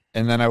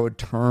 and then I would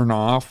turn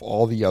off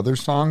all the other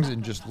songs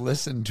and just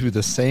listen to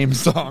the same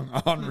song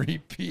on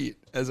repeat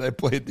as I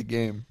played the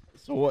game.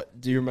 So what?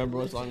 Do you remember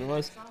what song it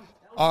was?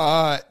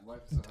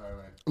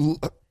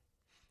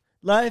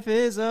 Life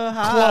is a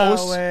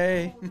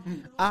highway.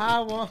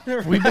 I want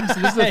to. We've been. This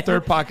is the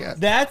third podcast.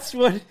 That's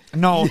what.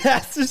 No,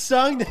 That's the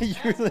song that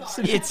you're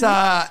listening. it's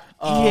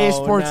EA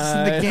Sports. It's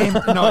in the game.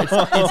 No,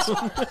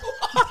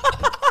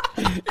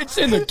 It's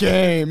in the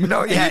game.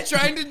 no. Yeah, You're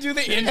trying to do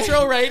the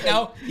intro right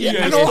now.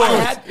 I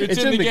know.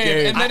 It's in the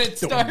game. And then it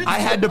starts. I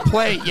had to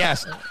play.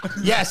 Yes,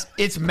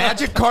 it's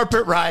Magic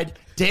Carpet Ride.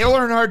 Dale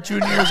Earnhardt Jr.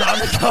 is on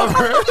the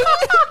cover.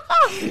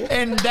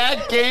 And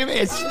that game,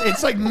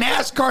 it's like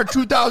NASCAR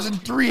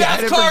 2003.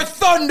 NASCAR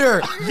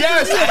Thunder.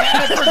 Yes, I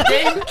had it for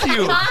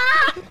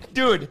GameCube.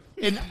 Dude,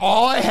 and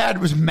all I had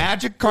was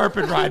Magic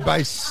Carpet Ride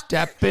by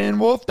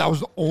Steppenwolf. That was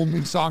the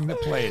only song that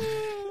played.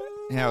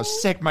 And I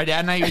was sick. My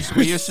dad and I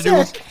we used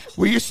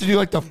to do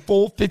like the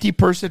full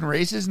 50-person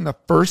races, and the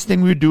first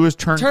thing we would do is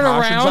turn cautions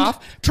around?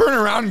 off, turn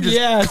around, and just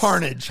Yes.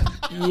 carnage.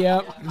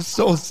 Yep. I'm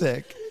so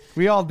sick.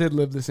 We all did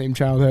live the same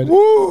childhood.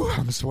 Woo!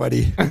 I'm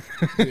sweaty.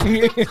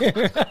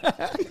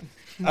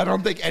 I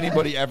don't think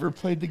anybody ever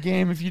played the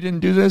game if you didn't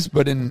do this,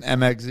 but in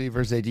MXZ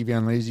versus ATV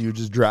Unleashed, you would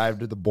just drive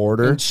to the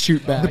border. And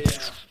shoot back.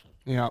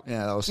 Yeah.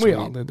 Yeah, that was We sweet.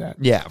 all did that.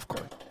 Yeah, of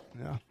course.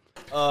 Yeah.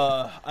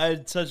 I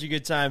had such a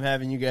good time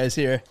having you guys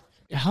here.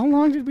 How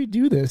long did we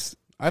do this?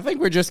 I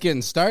think we're just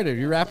getting started.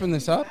 You wrapping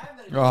this up?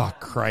 Oh,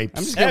 cripes.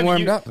 I'm just getting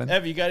warmed up.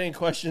 Have you got any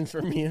questions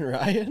for me and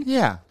Ryan?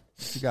 Yeah.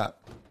 What you got?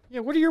 Yeah,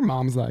 what are your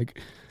moms like?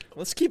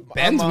 Let's keep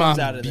Ben's our mom's moms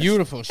out of this.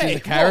 beautiful. She's Hey, a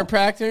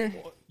chiropractor.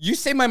 You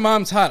say my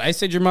mom's hot. I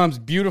said your mom's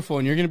beautiful,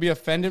 and you're going to be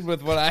offended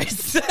with what I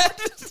said.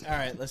 All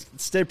right, let's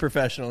stay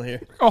professional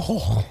here.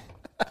 Oh,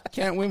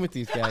 Can't win with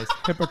these guys.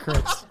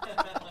 hypocrites.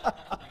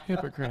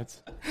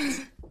 Hypocrites.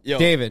 Yo,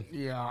 David,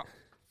 Yeah.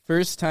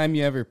 first time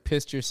you ever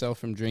pissed yourself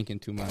from drinking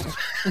too much.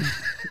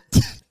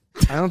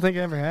 I don't think I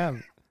ever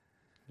have.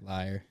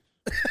 Liar.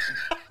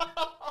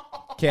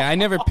 Okay, I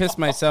never pissed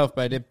myself,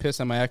 but I did piss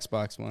on my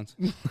Xbox once.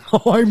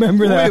 Oh, I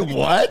remember that. Wait,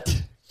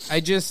 what? I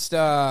just,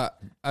 I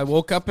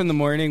woke up in the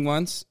morning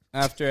once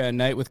after a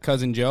night with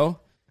Cousin Joe,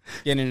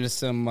 getting into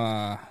some,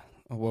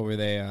 what were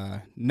they,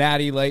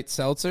 Natty Light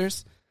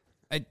Seltzers.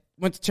 I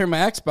went to turn my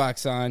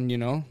Xbox on, you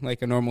know,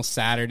 like a normal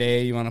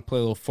Saturday. You want to play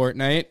a little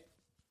Fortnite,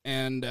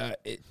 and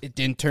it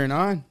didn't turn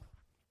on.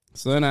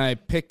 So then I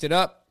picked it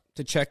up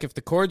to check if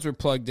the cords were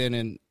plugged in,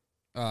 and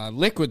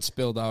liquid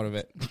spilled out of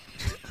it.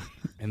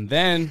 And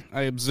then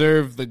I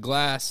observed the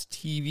glass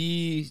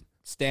TV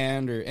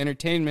stand or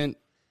entertainment,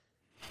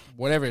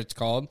 whatever it's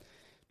called,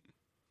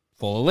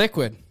 full of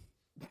liquid.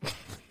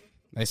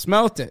 I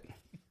smelt it.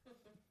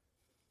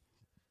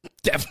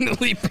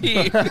 Definitely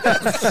pee.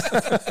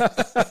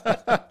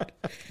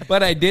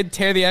 But I did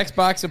tear the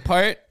Xbox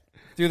apart,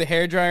 threw the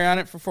hairdryer on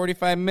it for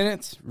 45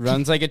 minutes,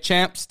 runs like a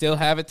champ, still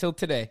have it till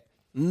today.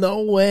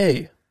 No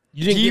way.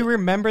 Do you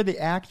remember the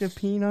act of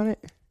peeing on it?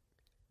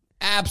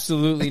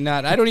 Absolutely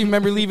not. I don't even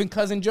remember leaving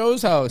Cousin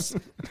Joe's house.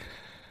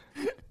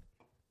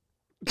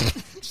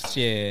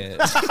 Shit.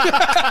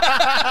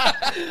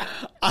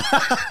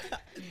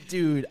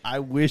 Dude, I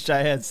wish I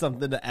had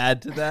something to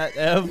add to that,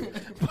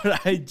 Ev,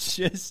 but I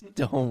just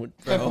don't,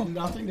 I bro. have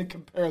nothing to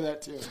compare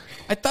that to.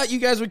 I thought you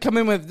guys would come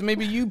in with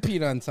maybe you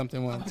peed on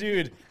something once.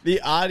 Dude,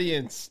 the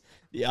audience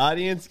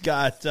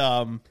got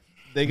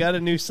they got a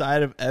new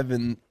side of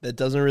Evan that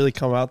doesn't really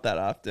come out that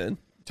often.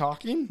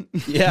 Talking?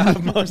 Yeah,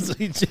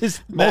 mostly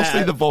just Mostly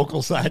Matt. the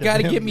vocal side. You got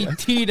to of him. get me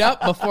teed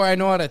up before I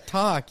know how to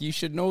talk. You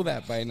should know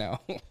that by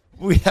now.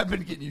 We have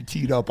been getting you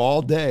teed up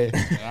all day.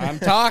 I'm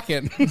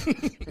talking.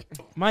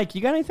 Mike, you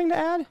got anything to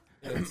add?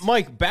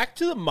 Mike, back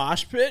to the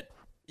mosh pit.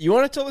 You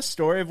want to tell the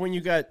story of when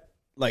you got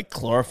like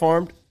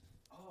chloroformed?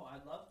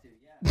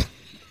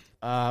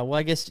 Well,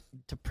 I guess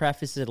to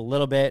preface it a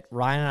little bit,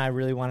 Ryan and I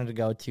really wanted to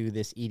go to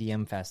this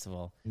EDM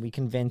festival. We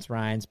convinced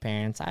Ryan's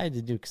parents. I had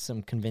to do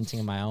some convincing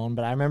of my own,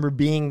 but I remember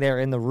being there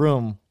in the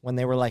room when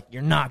they were like,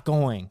 "You're not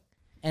going."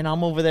 And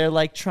I'm over there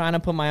like trying to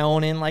put my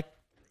own in, like,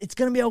 "It's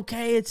going to be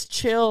okay. It's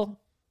chill."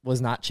 Was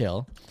not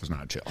chill. It was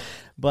not chill.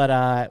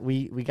 But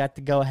we got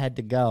the go-ahead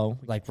to go.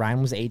 Like,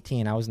 Ryan was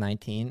 18, I was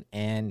 19,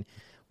 and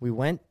we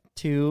went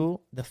to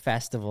the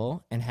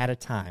festival and had a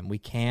time. We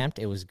camped.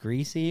 It was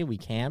greasy. We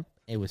camped.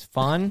 It was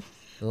fun.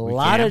 A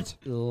lot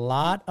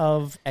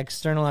of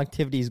external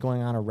activities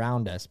going on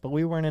around us, but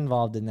we weren't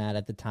involved in that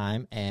at the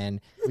time. And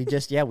we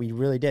just, we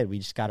really did. We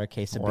just got our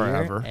case of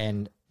beer.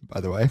 And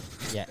by the way,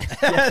 yeah,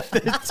 At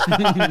the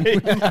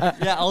time.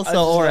 yeah. Also, I just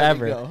or let it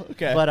ever. go.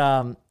 Okay.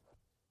 But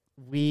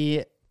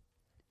we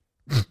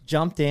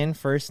jumped in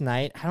first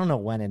night. I don't know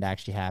when it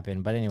actually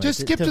happened, but anyway.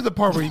 just skip to the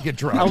part where you get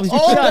drunk. I was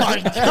Oh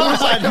just-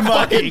 my God,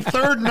 Mike!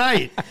 Third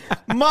night.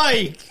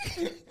 Mike!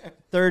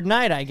 third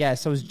night, I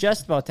guess. I was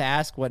just about to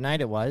ask what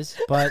night it was,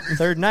 but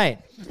third night.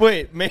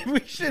 Wait, maybe we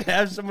should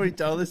have somebody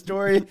tell the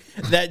story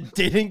that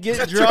didn't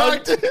get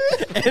drunk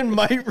and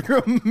might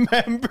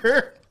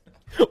remember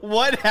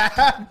what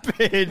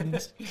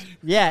happened.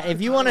 Yeah,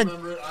 if you want to.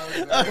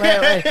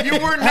 Wait. You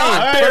were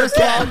not there. First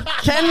of all,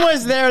 Ken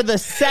was there the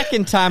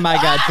second time I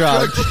got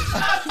drunk. There's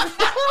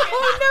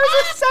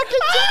a second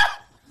time.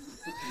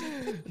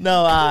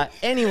 No,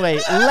 anyway,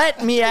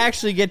 let me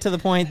actually get to the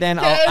point then.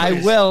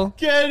 I will.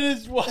 Ken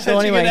is watching So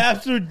anyway. an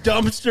absolute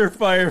dumpster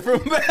fire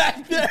from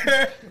back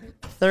there.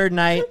 Third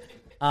night,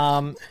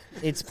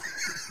 it's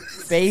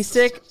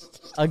basic.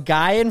 A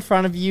guy in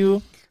front of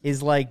you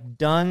is like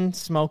done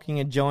smoking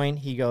a joint.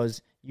 He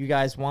goes, "You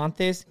guys want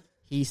this?"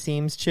 He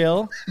seems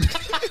chill.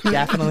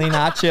 Definitely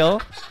not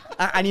chill.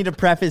 I need to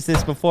preface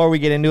this before we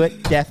get into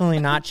it. Definitely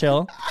not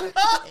chill.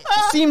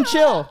 Seemed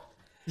chill.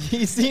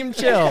 He seemed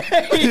chill.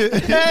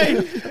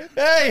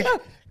 Hey,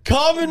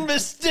 common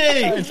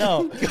mistake.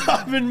 No.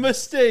 Common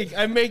mistake.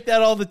 I make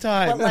that all the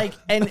time. But like,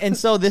 and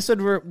so this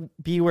would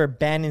be where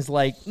Ben is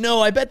like,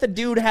 "No, I bet the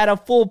dude had a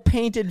full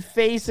painted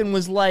face and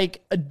was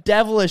like a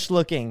devilish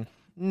looking."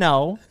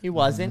 No, he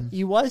wasn't.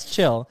 He was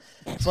chill.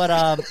 But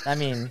I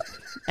mean,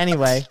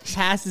 anyway,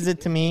 passes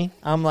it to me.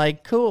 I'm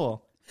like,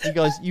 cool. He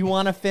goes, "You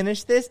want to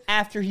finish this?"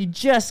 After he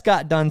just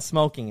got done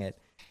smoking it.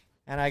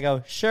 And I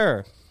go,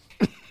 "Sure."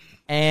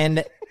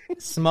 And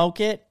smoke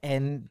it,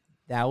 and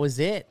that was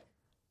it.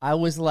 I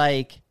was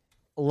like,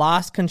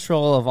 lost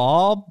control of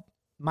all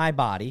my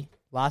body,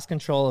 lost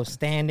control of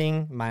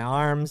standing, my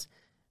arms,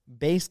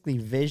 basically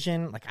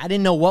vision. Like, I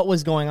didn't know what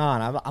was going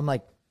on. I'm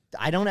like,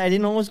 I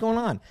didn't know what was going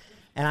on.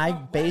 And I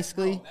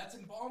basically... That's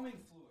embalming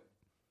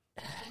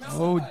fluid.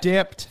 Oh,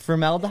 dipped.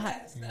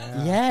 Formaldehyde.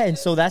 Yeah, and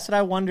so that's what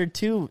I wondered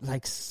too.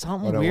 Like,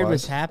 something What it weird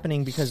was was.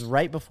 happening because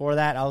right before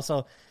that,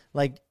 also,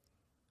 like,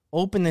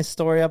 open this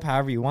story up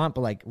however you want,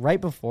 but like right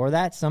before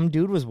that, some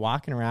dude was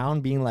walking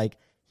around being like,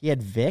 he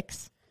had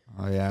Vicks.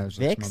 Oh yeah,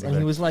 Vicks, and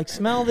he was like,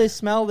 smell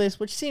this,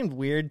 which seemed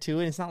weird too.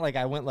 And it's not like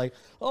I went like,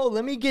 oh,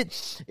 let me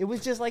get. It was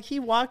just like he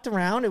walked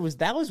around.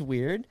 That was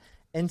weird.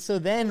 And so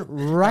then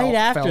right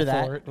after fell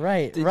that, for it.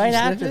 right you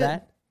after sniff it?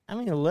 that, I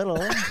mean a little,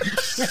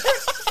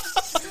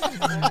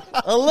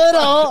 a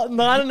little,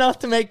 not enough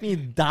to make me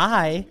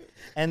die.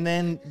 And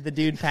then the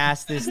dude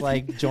passed this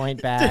like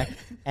joint back,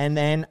 and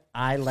then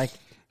I like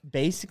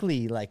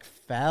basically like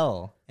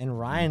fell, and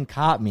Ryan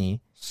caught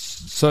me.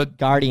 So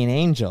Guardian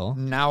angel.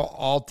 now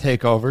I'll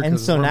take over. And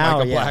 'cause so we're now,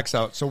 Michael yeah. Black's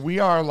out. So we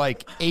are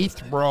like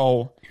 8th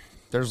row.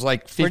 There's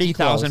like Pretty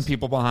 50,000 close.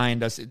 people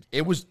behind us.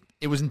 It was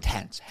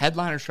intense.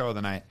 Headliner show of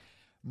the night.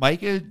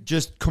 Micah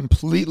just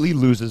completely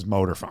loses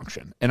motor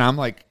function, and I'm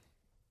like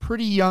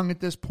pretty young at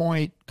this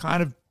point,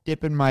 kind of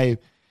dipping my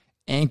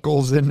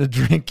ankles into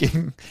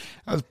drinking.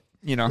 I was,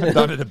 I've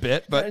done it a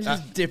bit, I'm but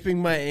just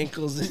dipping my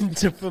ankles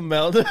into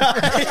formaldehyde.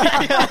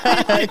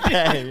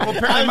 Okay. well,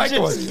 apparently I'm Micah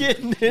just was.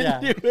 getting into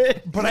Yeah.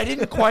 it. But I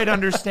didn't quite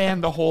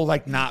understand the whole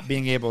like not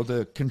being able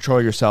to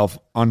control yourself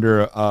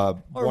under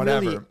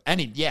whatever.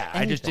 really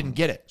I just didn't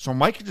get it. So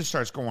Micah just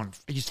starts going.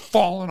 He's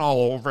falling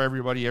all over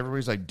everybody.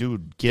 Everybody's like,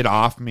 "Dude, get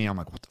off me!" I'm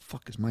like, "What the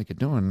fuck is Micah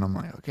doing?" And I'm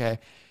like, "Okay."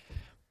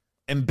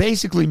 And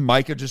basically,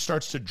 Micah just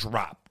starts to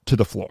drop to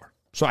the floor.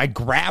 So I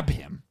grab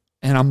him,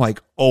 and I'm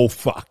like, oh,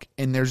 fuck.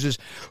 And there's this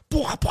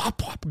blah, blah,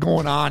 blah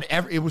going on.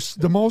 It was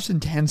the most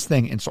intense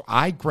thing. And so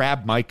I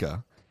grab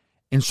Micah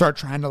and start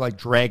trying to, like,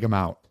 drag him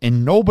out.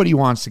 And nobody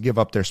wants to give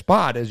up their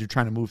spot as you're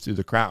trying to move through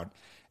the crowd.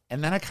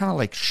 And then I kind of,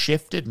 like,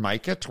 shifted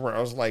Micah to where I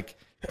was, like,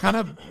 kind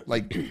of,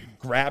 like,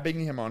 grabbing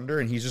him under,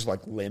 and he's just,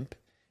 like, limp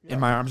in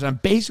my arms. And I'm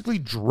basically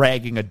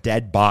dragging a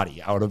dead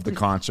body out of the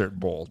concert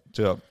bowl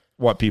to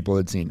what people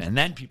had seen. And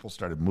then people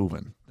started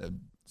moving. The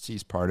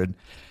seas parted.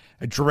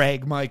 I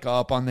drag Mike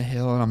up on the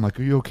hill, and I'm like,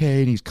 are you okay?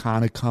 And he's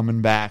kind of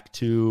coming back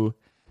to.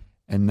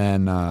 And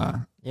then yeah,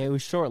 it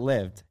was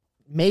short-lived.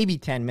 Maybe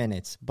 10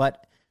 minutes.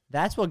 But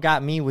that's what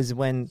got me was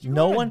when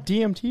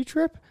DMT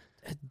trip?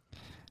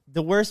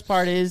 The worst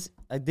part is,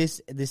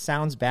 this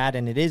sounds bad,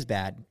 and it is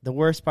bad. The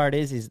worst part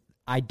is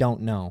I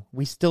don't know.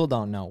 We still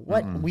don't know.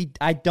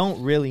 I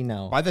don't really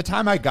know. By the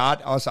time I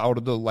got us out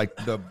of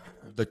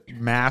the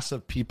mass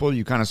of people,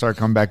 you kind of start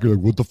coming back. You're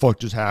like, what the fuck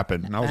just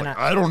happened? And I was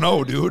I don't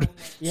know, dude.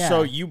 Yeah.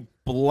 So you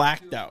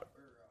blacked out.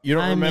 You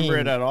don't remember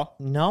it at all?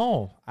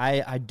 No,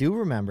 I do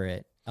remember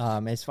it.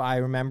 I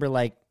remember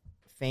like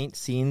faint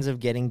scenes of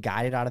getting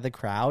guided out of the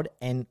crowd.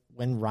 And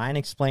when Ryan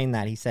explained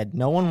that, he said,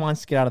 no one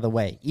wants to get out of the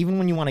way. Even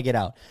when you want to get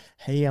out.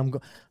 Hey, I'm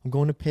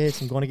going to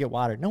piss. I'm going to get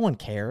water. No one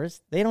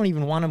cares. They don't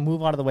even want to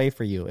move out of the way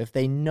for you. If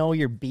they know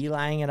you're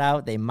beelining it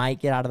out, they might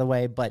get out of the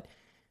way. But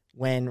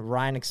when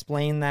Ryan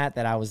explained that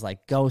I was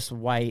like ghost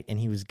white and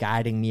he was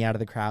guiding me out of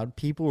the crowd,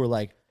 people were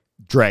like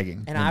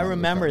dragging. And I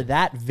remember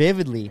that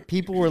vividly.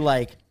 People were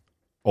like,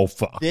 oh,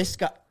 fuck. This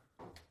guy.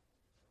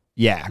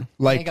 Yeah.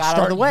 Like got out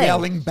start of the way.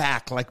 Yelling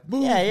back like,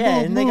 move, yeah.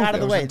 move, And they move. got out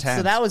of the way. Intense.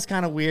 So that was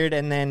kind of weird.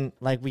 And then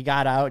like we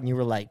got out and you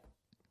were like,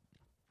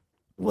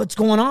 what's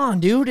going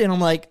on, dude? And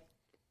I'm like,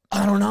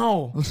 I don't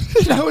know.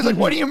 I was like,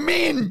 what do you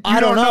mean? I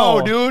don't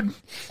know, dude.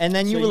 And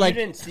then you So were like,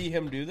 you didn't see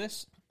him do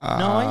this?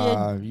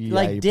 no, you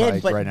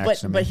did, right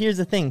next to me. but here's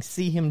the thing: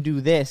 see him do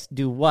this,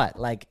 do what?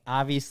 Like,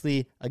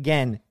 obviously,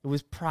 again, it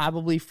was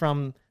probably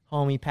from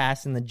homie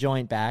passing the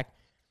joint back,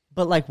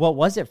 but like, what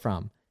was it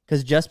from?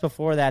 Because just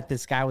before that,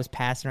 this guy was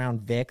passing around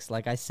Vicks.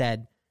 Like I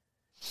said,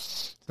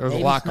 there was a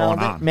lot going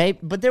on.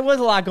 But there was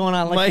a lot going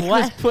on. Like, Mike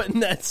what? was putting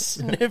that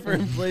sniffer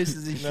in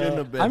places he shouldn't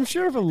have been. I'm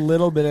sure of a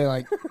little bit of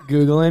like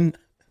Googling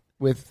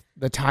with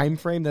the time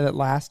frame that it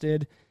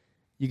lasted,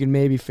 you can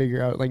maybe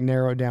figure out, like,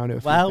 narrow it down to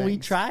a few we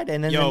things. tried,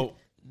 and then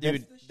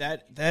dude,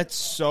 that's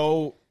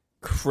so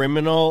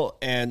criminal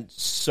and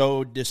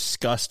so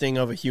disgusting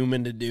of a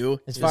human to do.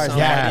 As far as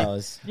that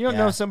goes, you don't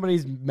know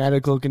somebody's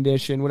medical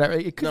condition, whatever.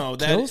 It could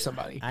kill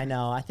somebody. I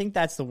know. I think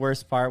that's the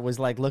worst part. Was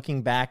like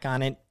looking back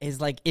on it is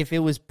like if it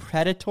was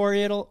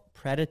predatorial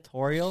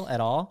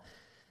at all.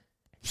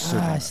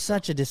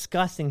 Such a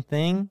disgusting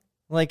thing.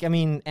 Like, I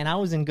mean, and I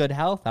was in good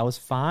health. I was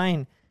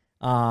fine.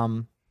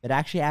 It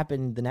actually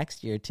happened the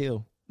next year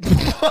too.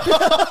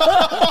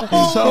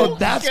 So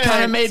that's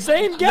kind of made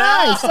same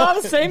guy. Saw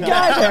the same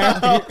guy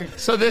there.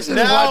 So this is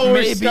now what we're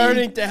maybe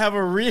starting to have a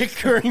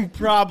reoccurring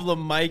problem,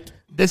 Mike.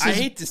 I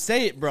hate to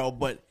say it, bro,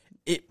 but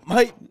it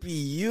might be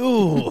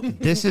you.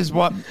 This is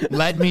what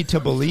led me to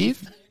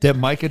believe that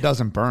Micah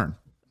doesn't burn.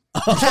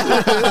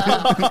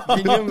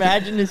 Can you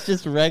imagine it's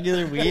just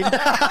regular weed?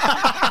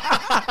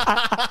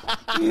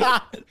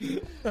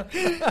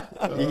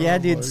 Yeah,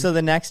 dude. So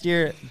the next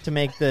year, to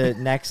make the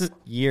next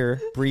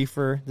year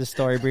briefer, the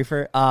story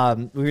briefer,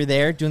 we were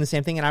there doing the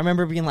same thing, and I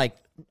remember being like,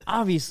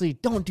 obviously,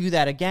 don't do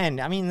that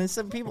again. I mean, there's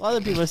other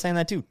people are saying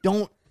that too.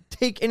 Don't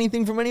take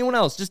anything from anyone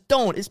else. Just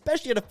don't,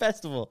 especially at a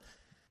festival.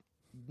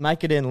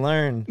 Micah didn't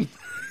learn.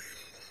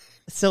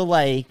 So,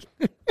 like,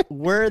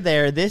 we're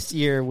there this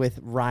year with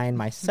Ryan,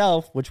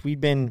 myself, which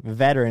we've been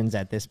veterans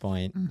at this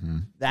point. Mm-hmm.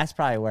 That's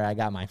probably where I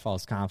got my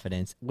false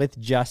confidence, with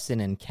Justin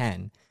and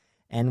Ken.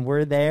 And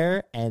we're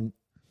there, and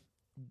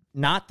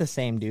not the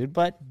same dude,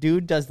 but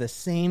dude does the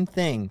same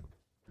thing.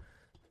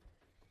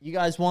 You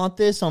guys want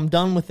this? I'm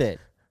done with it.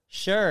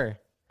 Sure.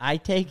 I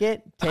take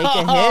it, take a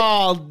hit.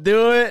 I'll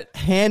do it.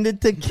 Hand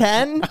it to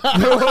Ken.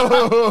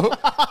 No.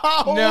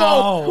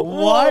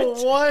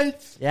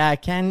 What? Yeah,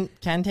 Ken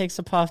takes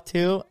a puff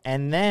too,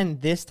 and then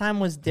this time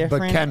was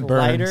different, But Ken burns.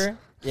 lighter.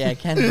 Yeah,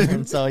 Ken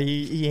burned, so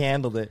he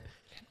handled it.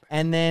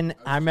 And then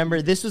I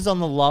remember this was on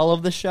the lull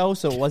of the show,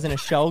 so it wasn't a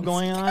show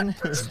going on.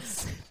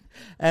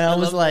 And I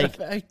was like,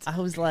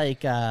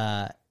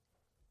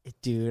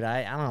 dude,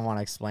 I don't want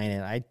to explain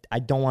it. I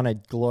don't want to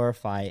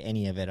glorify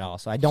any of it at all.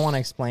 So I don't want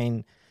to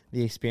explain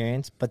the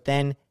experience. But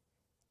then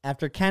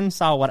after Ken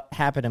saw what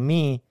happened to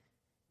me,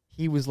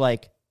 he was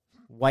like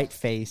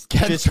white-faced.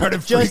 Ken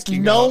started just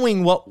freaking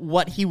knowing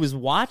what he was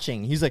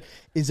watching. He's like,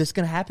 is this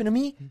going to happen to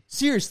me?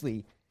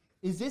 Seriously.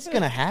 Is this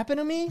going to happen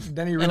to me?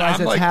 Then he realized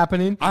it's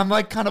happening. I'm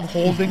like kind of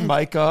holding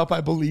Mike up,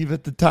 I believe,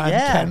 at the time.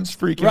 Yeah. Ken's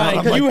freaking Right, out.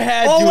 I'm 'cause like, you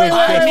had to.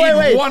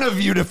 I need one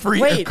of you to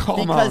freak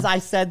calm because on. I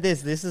said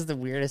this. This is the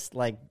weirdest,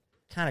 like,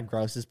 kind of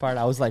grossest part.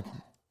 I was like,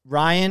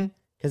 Ryan,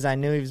 because I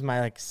knew he was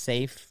my, like,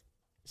 safe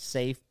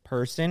safe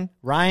person.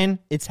 Ryan,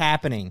 it's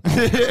happening.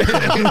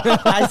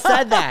 I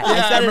said that.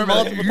 I said it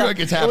multiple You're times. like,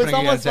 it's happening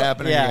again. It's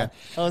happening yeah.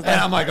 again. And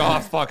I'm like, oh,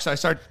 fuck. So I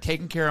start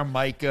taking care of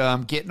Micah.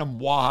 I'm getting him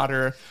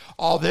water,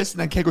 all this. And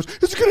then Kate goes,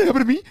 is it going to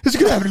happen to me? Is it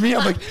going to happen to me?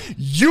 I'm like,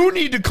 you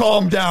need to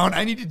calm down.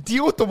 I need to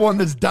deal with the one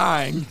that's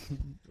dying.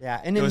 Yeah,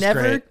 and it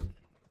never great.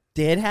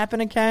 did happen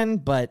to Ken,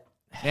 but...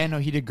 Yeah, no,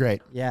 he did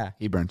great. Yeah.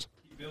 He burns.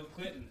 Bill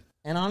Clinton.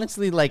 And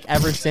honestly, like,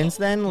 ever since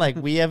then, like,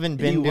 we haven't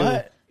been to...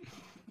 What?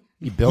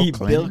 He Bill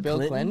Clinton. Bill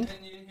Clinton?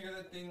 And you didn't hear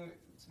that thing with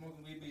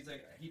smoking weed, but he's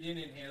like, he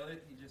didn't inhale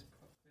it, he just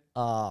puffed it.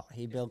 Oh,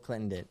 he Bill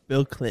Clintoned it.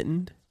 Bill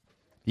Clinton?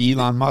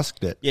 Elon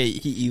Musked it. Yeah,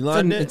 he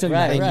Eloned it. It's a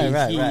Right,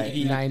 90s. right.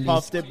 He 90s.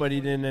 puffed it, but he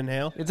didn't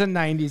inhale. It's a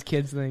 90s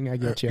kids thing. I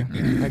get you.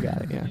 I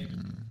got it, yeah.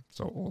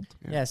 So old.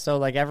 Yeah, so,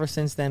 like, ever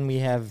since then, we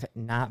have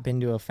not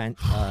been to a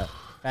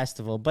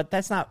festival. But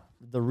that's not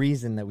the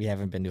reason that we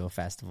haven't been to a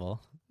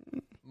festival.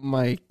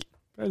 Mike.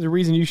 There's a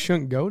reason you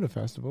shouldn't go to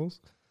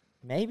festivals.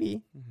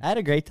 Maybe. I had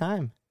a great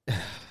time.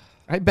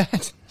 I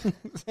bet.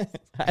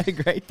 I had a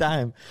great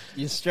time.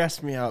 You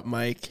stressed me out,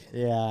 Mike.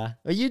 Yeah.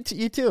 Well, you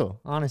too,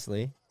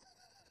 honestly.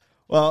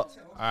 Well,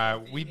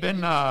 We've been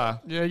Yeah,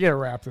 you gotta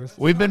wrap this.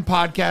 we've been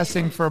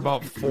podcasting for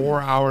about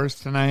 4 hours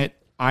tonight.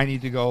 I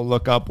need to go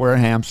look up where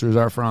hamsters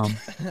are from.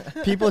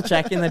 People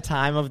checking the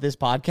time of this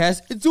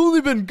podcast. It's only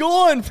been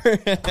gone for...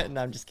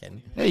 No, I'm just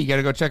kidding. Hey, you got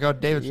to go check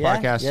out David's Yeah,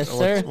 podcast. yes,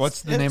 sir.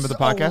 What's the name of the A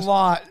podcast?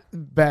 lot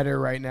better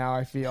right now,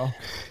 I feel.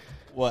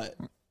 what?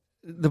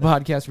 The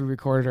podcast we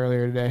recorded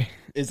earlier today.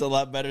 Is a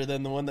lot better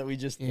than the one that we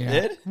just Yeah.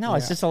 did? No,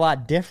 it's just a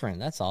lot different.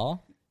 That's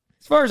all.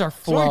 As far as our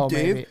flow,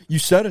 maybe. You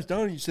sat us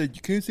down and you said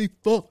you can't say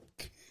fuck.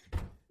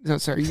 No,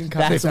 sorry, you can cut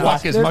That's this fuck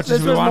out. as much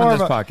as we was want in more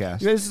this of a- podcast.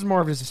 This is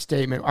more of just a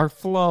statement. Our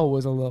flow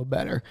was a little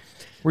better.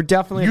 We're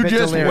definitely a You bit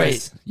just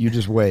delirious. wait. You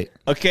just wait.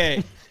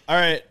 Okay. All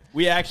right.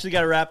 We actually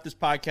got to wrap this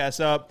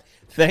podcast up.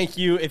 Thank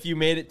you if you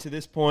made it to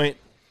this point.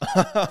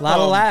 A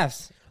lot of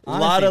laughs. A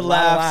lot of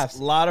laughs,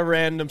 a lot of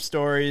random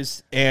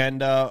stories,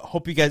 and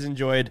hope you guys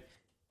enjoyed.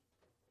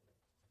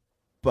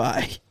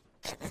 Bye.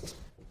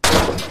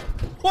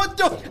 What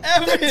the?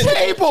 Evan,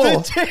 table!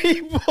 The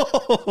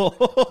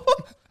table!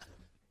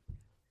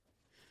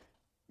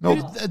 No,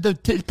 the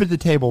tip of the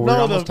table. We're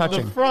almost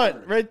touching. The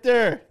front, right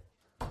there.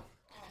 Fuck,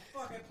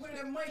 I put it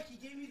at Mike, he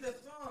gave me the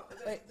thumb.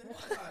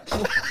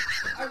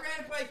 I ran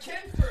it by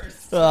Ken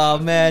first. Oh,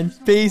 man.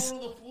 Peace.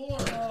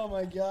 Oh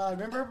my god.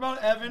 Remember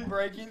about Evan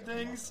breaking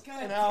things?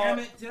 God and how, damn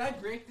it, did I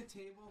break the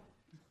table?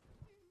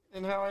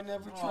 and how I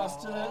never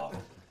trusted it?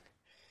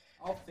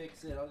 I'll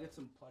fix it. I'll get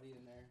some putty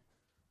in there.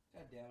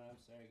 God damn it, I'm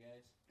sorry,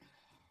 guys.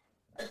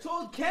 I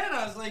told Ken,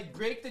 I was like,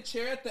 break the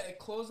chair at the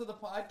close of the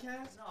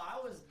podcast. No, I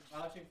was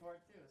vouching for it,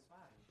 too. It's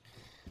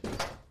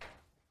fine.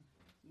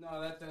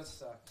 No, that does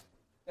suck.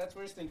 That's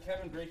worse than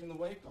Kevin breaking the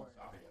whiteboard.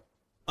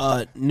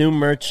 New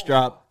merch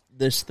drop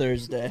this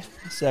Thursday,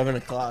 7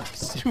 o'clock.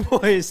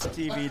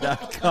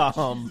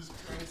 StewBoysTV.com.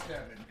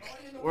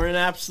 We're an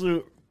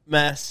absolute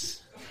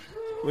mess.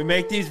 We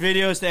make these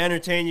videos to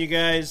entertain you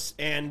guys,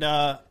 and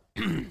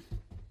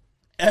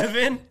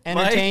Evan,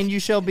 Entertained Mike, you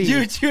shall be.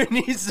 You two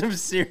need some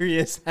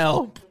serious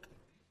help.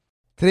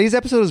 Today's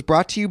episode is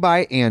brought to you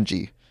by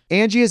Angie.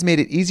 Angie has made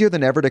it easier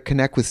than ever to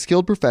connect with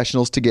skilled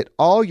professionals to get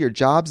all your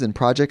jobs and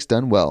projects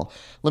done well.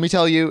 Let me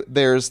tell you,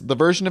 there's the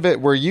version of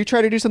it where you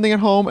try to do something at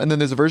home, and then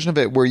there's a version of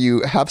it where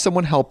you have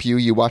someone help you,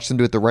 you watch them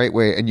do it the right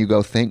way, and you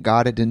go, thank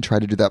God I didn't try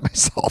to do that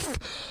myself.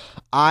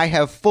 I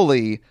have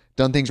fully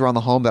done things around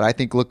the home that I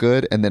think look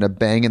good, and then a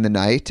bang in the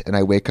night, and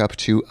I wake up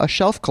to a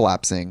shelf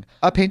collapsing,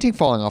 a painting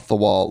falling off the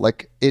wall.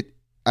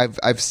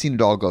 I've seen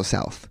it all go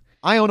south.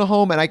 I own a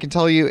home, and I can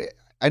tell you,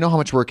 I know how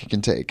much work it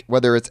can take.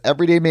 Whether it's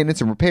everyday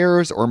maintenance and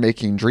repairs or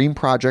making dream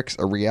projects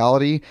a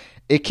reality,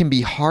 it can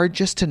be hard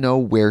just to know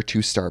where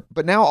to start.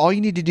 But now all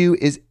you need to do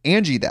is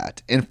Angie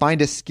that and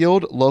find a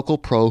skilled local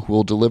pro who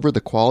will deliver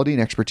the quality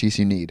and expertise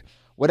you need.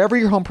 Whatever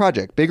your home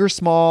project, big or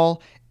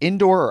small,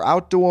 indoor or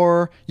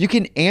outdoor, you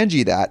can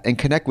Angie that and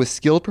connect with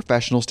skilled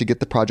professionals to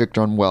get the project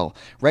done well.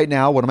 Right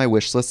now, one of my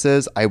wish lists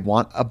is I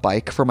want a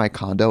bike for my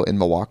condo in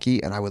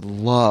Milwaukee, and I would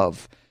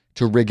love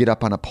to rig it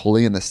up on a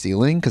pulley in the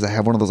ceiling because I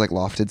have one of those like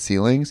lofted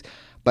ceilings,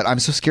 but I'm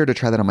so scared to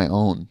try that on my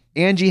own.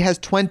 Angie has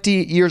 20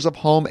 years of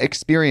home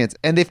experience,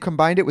 and they've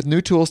combined it with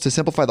new tools to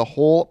simplify the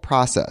whole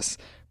process.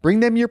 Bring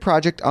them your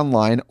project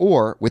online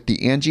or with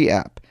the Angie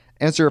app.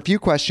 Answer a few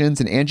questions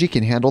and Angie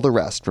can handle the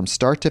rest from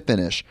start to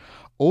finish,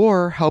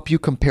 or help you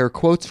compare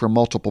quotes from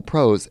multiple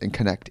pros and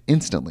connect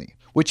instantly,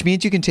 which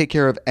means you can take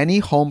care of any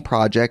home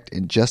project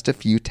in just a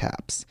few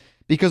taps.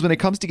 Because when it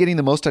comes to getting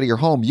the most out of your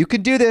home, you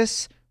can do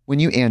this when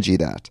you Angie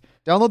that.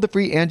 Download the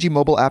free Angie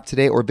mobile app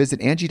today or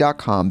visit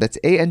Angie.com. That's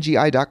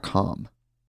ANGI.com.